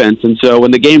with defense. And so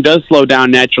when the game does slow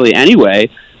down naturally anyway,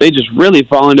 they just really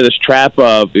fall into this trap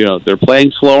of, they're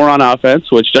playing slower on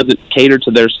offense, which doesn't cater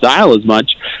to their style as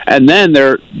much. And then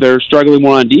they're struggling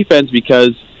more on defense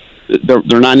because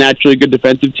they're not naturally a good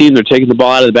defensive team. They're taking the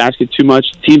ball out of the basket too much.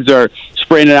 Teams are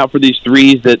spraying it out for these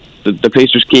threes that the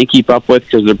Pacers can't keep up with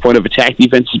because their point of attack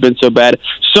defense has been so bad.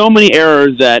 So many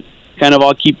errors that kind of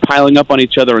all keep piling up on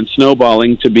each other and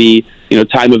snowballing to be,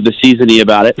 time of the season-y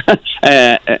about it.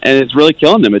 And it's really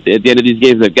killing them at the end of these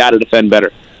games. They've got to defend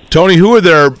better. Tony, who are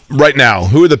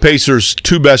the Pacers'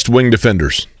 2 best wing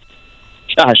defenders?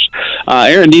 Gosh,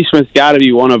 Aaron Nesmith's got to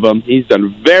be one of them. He's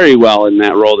done very well in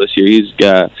that role this year. He's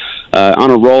on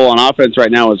a roll on offense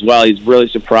right now as well. He's really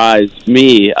surprised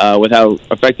me with how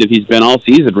effective he's been all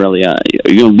season, really.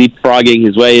 Leapfrogging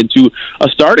his way into a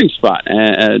starting spot.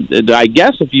 And I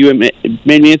guess if you made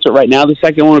me answer it right now, the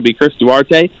second one would be Chris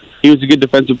Duarte. He was a good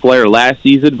defensive player last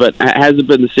season, but hasn't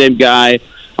been the same guy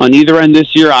on either end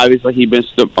this year. Obviously, he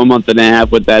missed a month and a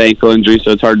half with that ankle injury,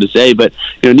 so it's hard to say. But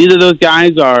neither of those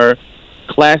guys are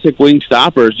classic wing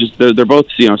stoppers. Just they're both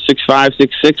 6'5",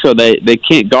 6'6", so they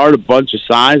can't guard a bunch of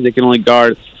size. They can only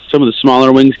guard some of the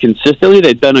smaller wings consistently.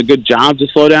 They've done a good job to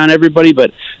slow down everybody,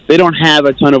 but they don't have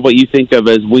a ton of what you think of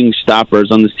as wing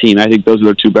stoppers on this team. I think those are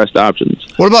their 2 best options.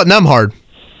 What about Nembhard?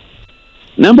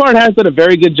 Nembhard has done a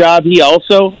very good job. He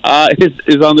also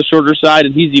is on the shorter side,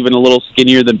 and he's even a little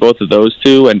skinnier than both of those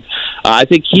two. And I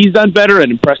think he's done better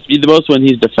and impressed me the most when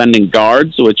he's defending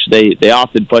guards, which they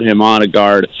often put him on a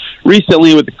guard.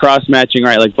 Recently with the cross-matching,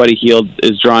 right, like Buddy Hield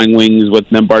is drawing wings with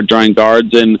Nembhard drawing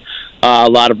guards in a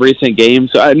lot of recent games.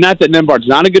 Not that Nembhard's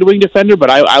not a good wing defender, but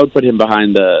I would put him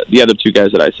behind the other 2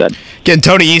 guys that I said. Again,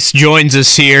 Tony East joins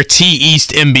us here, T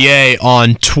East NBA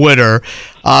on Twitter.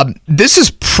 This is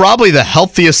probably the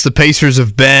healthiest the Pacers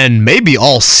have been maybe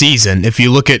all season. If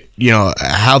you look at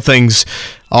how things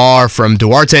are from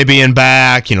Duarte being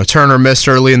back, Turner missed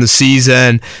early in the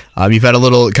season. You've had a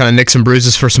little kind of nicks and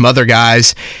bruises for some other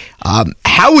guys.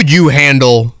 How would you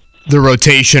handle the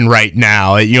rotation right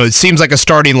now? It seems like a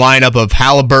starting lineup of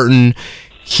Halliburton,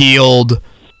 Hield,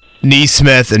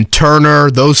 Nesmith, and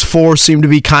Turner. Those 4 seem to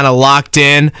be kind of locked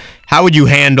in. How would you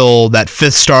handle that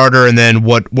 5th starter and then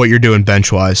what you're doing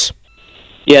bench-wise?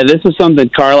 Yeah, this is something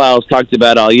Carlisle's talked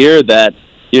about all year, that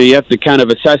you have to kind of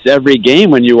assess every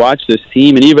game when you watch this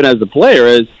team, and even as a player,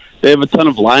 is they have a ton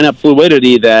of lineup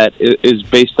fluidity that is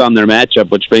based on their matchup,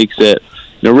 which makes it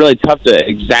really tough to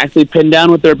exactly pin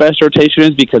down what their best rotation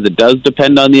is because it does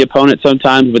depend on the opponent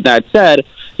sometimes. With that said,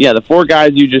 yeah, the 4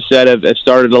 guys you just said have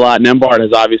started a lot. Nembhard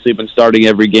has obviously been starting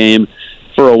every game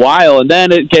for a while, and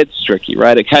then it gets tricky,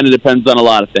 right? It kind of depends on a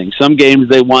lot of things. Some games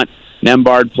they want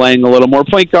Nembhard playing a little more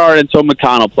point guard, and so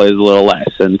McConnell plays a little less.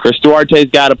 And Chris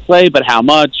Duarte's got to play, but how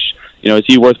much? Is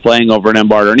he worth playing over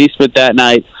Nembhard or Nesmith that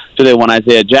night? Do they want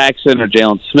Isaiah Jackson or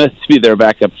Jalen Smith to be their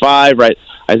backup 5, right?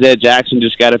 Isaiah Jackson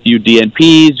just got a few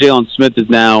DNPs. Jalen Smith is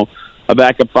now a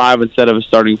backup 5 instead of a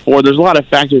starting 4. There's a lot of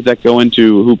factors that go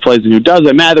into who plays and who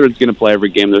doesn't. Mathurin's going to play every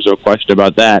game. There's no question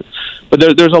about that. But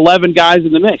there's 11 guys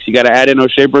in the mix. You got to add in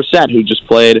O'Shea Brissett, who just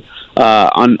played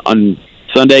on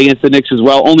Sunday against the Knicks as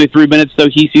well. Only 3 minutes, though.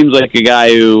 He seems like a guy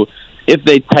who, if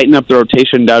they tighten up the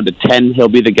rotation down to 10, he'll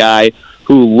be the guy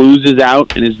who loses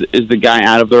out and is the guy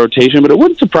out of the rotation. But it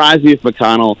wouldn't surprise me if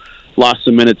McConnell lost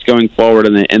some minutes going forward,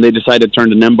 and they decided to turn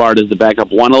to Nembhard as the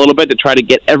backup one a little bit to try to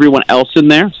get everyone else in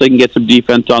there so they can get some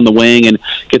defense on the wing and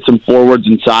get some forwards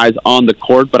and size on the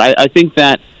court. But I think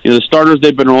that the starters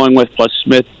they've been rolling with, plus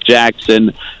Smith,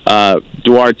 Jackson,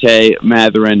 Duarte,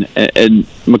 Mathurin, and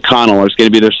McConnell, is going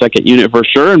to be their second unit for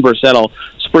sure, and Brissett will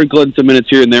sprinkle in some minutes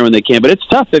here and there when they can. But it's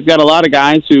tough. They've got a lot of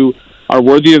guys who are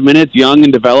worthy of minutes, young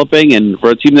and developing, and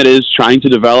for a team that is trying to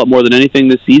develop more than anything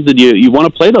this season, you want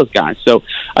to play those guys. So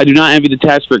I do not envy the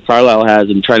task Rick Carlisle has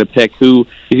in trying to pick who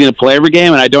he's going to play every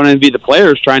game, and I don't envy the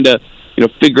players trying to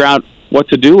figure out what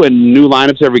to do in new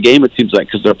lineups every game, it seems like,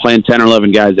 because they're playing 10 or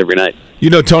 11 guys every night.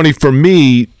 Tony, for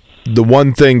me, the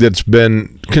one thing that's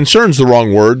been, concern's the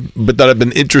wrong word, but that I've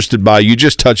been interested by, you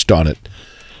just touched on it.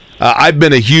 I've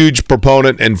been a huge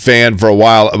proponent and fan for a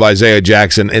while of Isaiah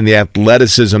Jackson and the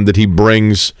athleticism that he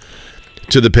brings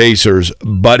to the Pacers,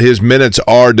 but his minutes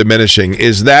are diminishing.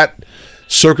 Is that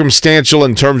circumstantial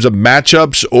in terms of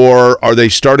matchups, or are they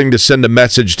starting to send a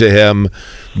message to him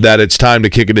that it's time to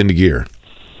kick it into gear?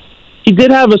 He did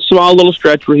have a small little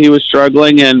stretch where he was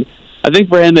struggling, and I think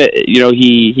for him that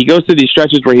he goes through these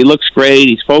stretches where he looks great.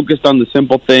 He's focused on the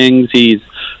simple things. He's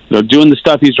doing the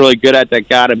stuff he's really good at that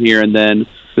got him here, and then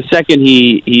the second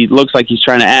he looks like he's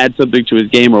trying to add something to his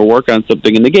game or work on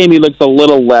something in the game, he looks a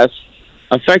little less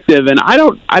effective. And I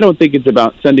don't think it's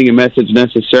about sending a message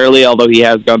necessarily, although he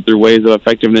has gone through waves of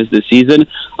effectiveness this season.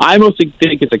 I mostly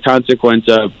think it's a consequence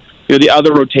of the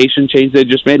other rotation change they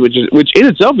just made, which in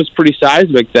itself is pretty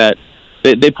seismic. That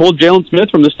they pulled Jalen Smith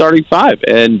from the starting five,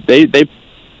 and they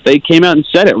came out and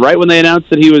said it right when they announced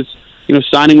that he was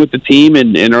signing with the team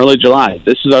in early July.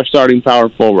 This is our starting power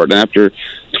forward. And after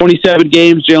 27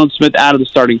 games, Jalen Smith out of the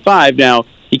starting five. Now,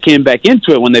 he came back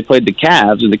into it when they played the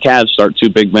Cavs, and the Cavs start two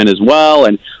big men as well.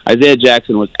 And Isaiah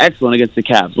Jackson was excellent against the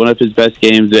Cavs, one of his best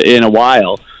games in a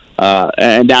while.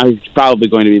 And now he's probably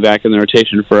going to be back in the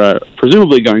rotation for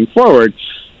presumably going forward.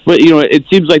 But, it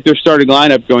seems like their starting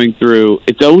lineup going through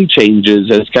its own changes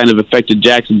has kind of affected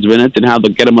Jackson's minutes and how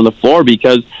they'll get him on the floor,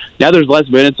 because now there's less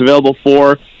minutes available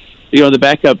for the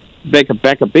backup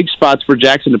big spots for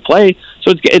Jackson to play.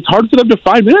 So it's hard for them to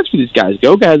find minutes for these guys.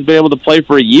 Goga has been able to play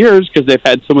for years because they've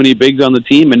had so many bigs on the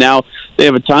team, and now they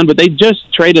have a ton. But they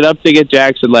just traded up to get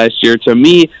Jackson last year. To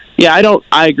me, I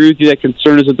agree with you that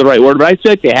concern isn't the right word, but I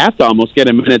feel like they have to almost get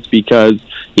him minutes because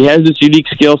he has this unique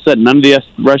skill set none of the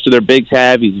rest of their bigs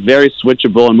have. He's very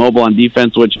switchable and mobile on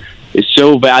defense, which is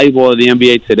so valuable in the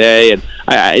NBA today. And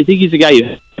I think he's a guy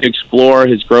you explore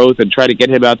his growth and try to get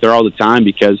him out there all the time,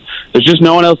 because there's just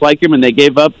no one else like him, and they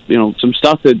gave up some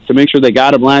stuff to make sure they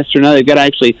got him last year. Now they've got to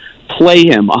actually play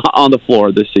him on the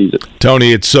floor this season.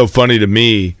 Tony, it's so funny to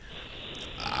me.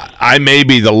 I may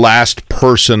be the last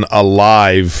person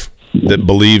alive that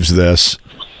believes this,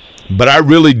 but I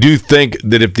really do think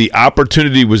that if the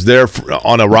opportunity was there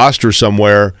on a roster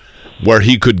somewhere where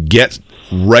he could get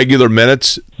regular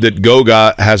minutes, that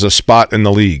Goga has a spot in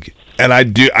the league. And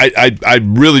I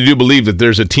really do believe that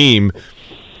there's a team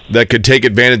that could take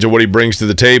advantage of what he brings to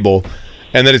the table,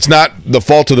 and that it's not the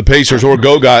fault of the Pacers or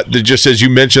Goga. That just, as you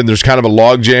mentioned, there's kind of a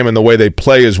logjam in the way they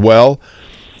play as well.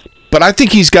 But I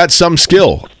think he's got some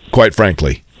skill, quite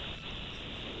frankly.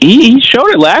 He showed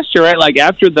it last year, right? Like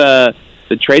after the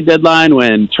trade deadline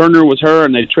when Turner was hurt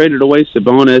and they traded away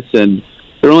Sabonis, and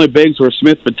their only bigs were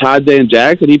Smith, Batadze, and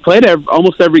Jackson. He played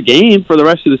almost every game for the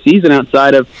rest of the season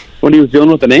outside of when he was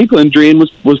dealing with an ankle injury, and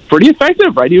was pretty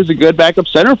effective, right? He was a good backup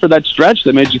center for that stretch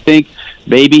that made you think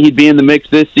maybe he'd be in the mix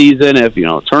this season if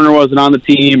Turner wasn't on the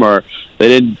team, or they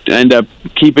didn't end up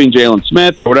keeping Jalen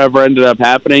Smith, or whatever ended up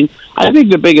happening. I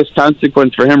think the biggest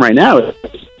consequence for him right now is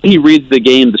he reads the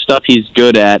game, the stuff he's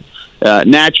good at,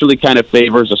 naturally kind of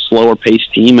favors a slower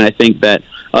paced team, and I think that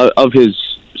of his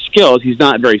skills, he's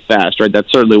not very fast, right?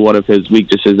 That's certainly one of his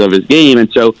weaknesses of his game.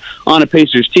 And so on a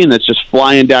Pacers team that's just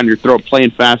flying down your throat,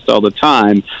 playing fast all the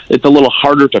time, it's a little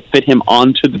harder to fit him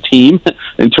onto the team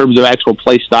in terms of actual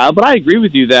play style. But I agree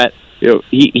with you that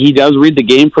he does read the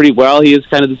game pretty well. He is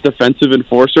kind of this defensive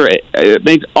enforcer. It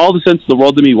makes all the sense in the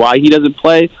world to me why he doesn't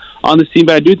play on this team,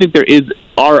 but I do think there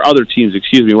are other teams,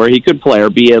 where he could play or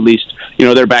be at least,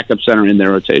 their backup center in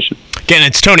their rotation. Again,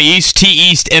 it's Tony East,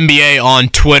 T-East NBA on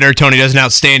Twitter. Tony does an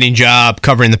outstanding job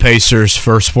covering the Pacers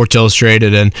for Sports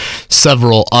Illustrated and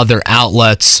several other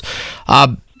outlets.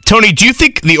 Tony, do you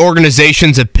think the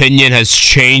organization's opinion has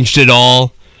changed at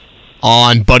all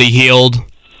on Buddy Hield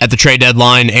at the trade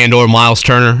deadline and or Miles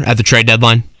Turner at the trade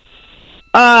deadline?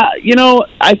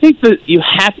 I think that you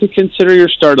have to consider your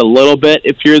start a little bit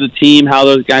if you're the team, how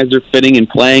those guys are fitting and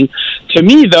playing. To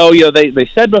me, though, they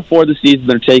said before the season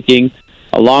they're taking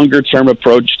a longer-term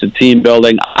approach to team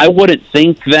building. I wouldn't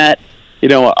think that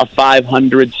a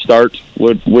 500 start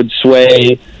would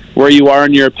sway where you are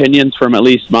in your opinions from at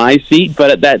least my seat.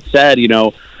 But that said,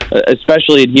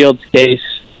 especially in Hield's case,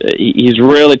 he's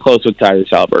really close with Tyrese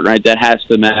Halliburton, right? That has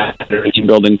to matter in team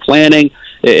building planning.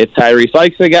 If Tyrese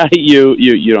likes the guy,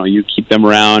 you keep them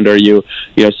around, or you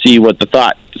see what the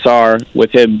thoughts are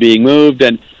with him being moved.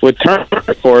 And with Turner,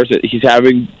 of course, he's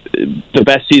having the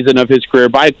best season of his career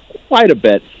by quite a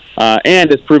bit, and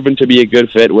has proven to be a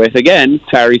good fit with, again,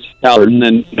 Tyrese Halliburton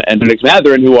and Nick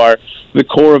Mathurin, who are the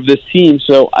core of this team.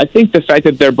 So I think the fact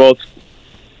that they're both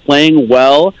playing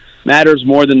well matters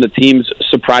more than the team's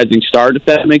surprising start, if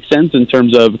that makes sense, in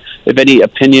terms of if any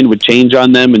opinion would change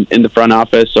on them in the front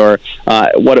office, or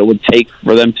what it would take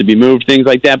for them to be moved, things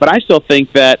like that. But I still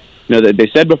think that,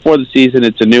 they said before the season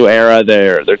it's a new era.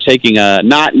 They're taking a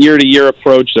not year-to-year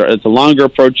approach. It's a longer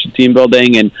approach to team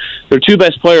building, and their two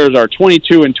best players are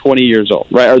 22 and 20 years old,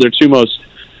 right? Or their two most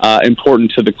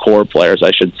important to the core players,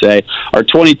 I should say, are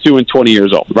 22 and 20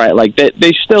 years old, right? Like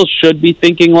they still should be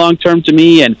thinking long term to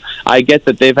me, and I get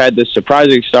that they've had this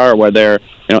surprising start where they're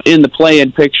in the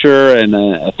play-in picture and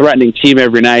a threatening team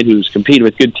every night who's competing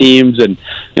with good teams, and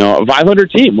a 500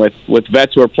 team with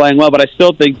vets who are playing well. But I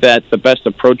still think that the best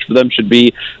approach for them should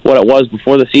be what it was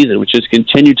before the season, which is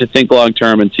continue to think long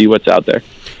term and see what's out there.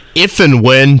 If and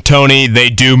when, Tony, they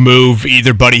do move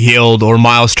either Buddy Hield or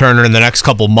Miles Turner in the next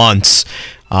couple months,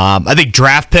 I think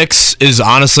draft picks is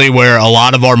honestly where a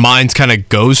lot of our minds kind of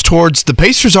goes towards. The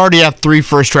Pacers already have 3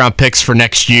 first-round picks for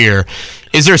next year.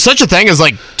 Is there such a thing as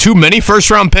too many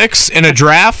first-round picks in a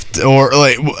draft, or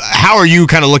how are you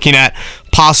kind of looking at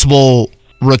possible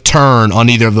return on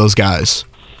either of those guys?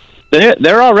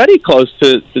 They're already close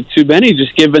to too many,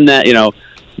 just given that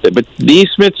but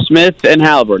Smith, and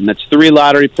Halliburton, that's 3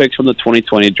 lottery picks from the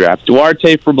 2020 draft.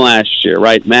 Duarte from last year,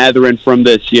 right? Mathurin from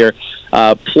this year,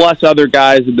 plus other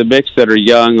guys in the mix that are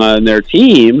young on their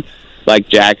team, like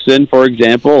Jackson, for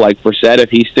example, like Brissett, if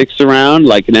he sticks around,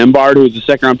 like an Embard, who was a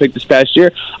second-round pick this past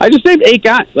year. I just named 8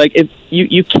 guys. If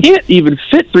you can't even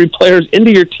fit 3 players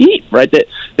into your team, right? That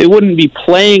they wouldn't be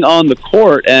playing on the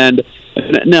court, and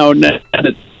no.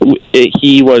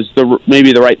 He was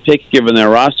maybe the right pick given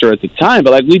their roster at the time,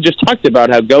 but we just talked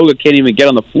about how Goga can't even get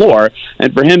on the floor,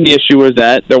 and for him the issue was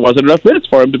that there wasn't enough minutes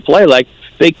for him to play.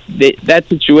 That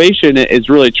situation is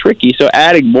really tricky, so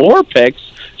adding more picks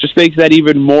just makes that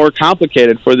even more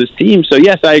complicated for this team. So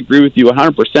yes, I agree with you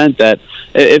 100% that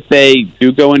if they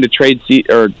do go into trade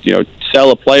or sell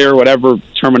a player, whatever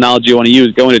terminology you want to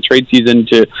use, go into trade season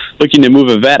to looking to move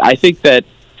a vet, I think that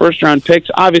first-round picks,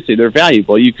 obviously, they're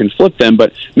valuable. You can flip them,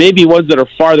 but maybe ones that are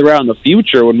farther out in the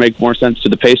future would make more sense to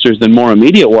the Pacers than more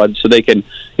immediate ones, so they can,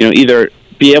 either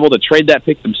be able to trade that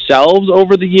pick themselves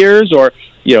over the years, or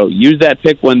use that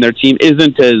pick when their team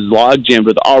isn't as log-jammed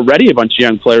with already a bunch of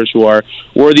young players who are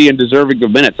worthy and deserving of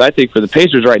minutes. I think for the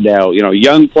Pacers right now,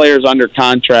 young players under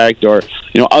contract or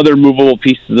other movable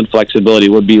pieces and flexibility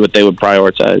would be what they would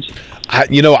prioritize.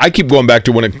 I keep going back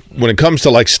to when it comes to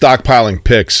stockpiling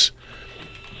picks.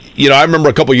 I remember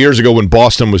a couple years ago when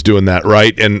Boston was doing that,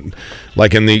 right? And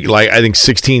in the I think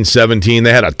 16, 17,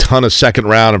 they had a ton of second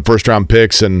round and first round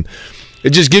picks, and it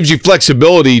just gives you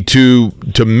flexibility to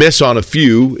miss on a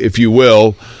few, if you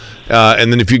will.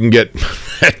 And then if you can get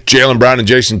Jaylen Brown and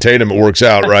Jason Tatum, it works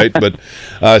out, right? But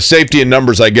safety in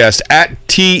numbers, I guess. At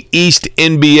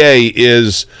TEastNBA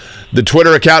is the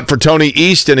Twitter account for Tony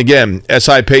East. And again,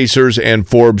 SI Pacers and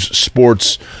Forbes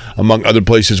Sports, among other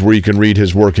places where you can read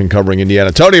his work in covering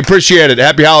Indiana. Tony, appreciate it.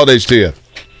 Happy holidays to you.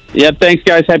 Yeah, thanks,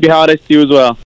 guys. Happy holidays to you as well.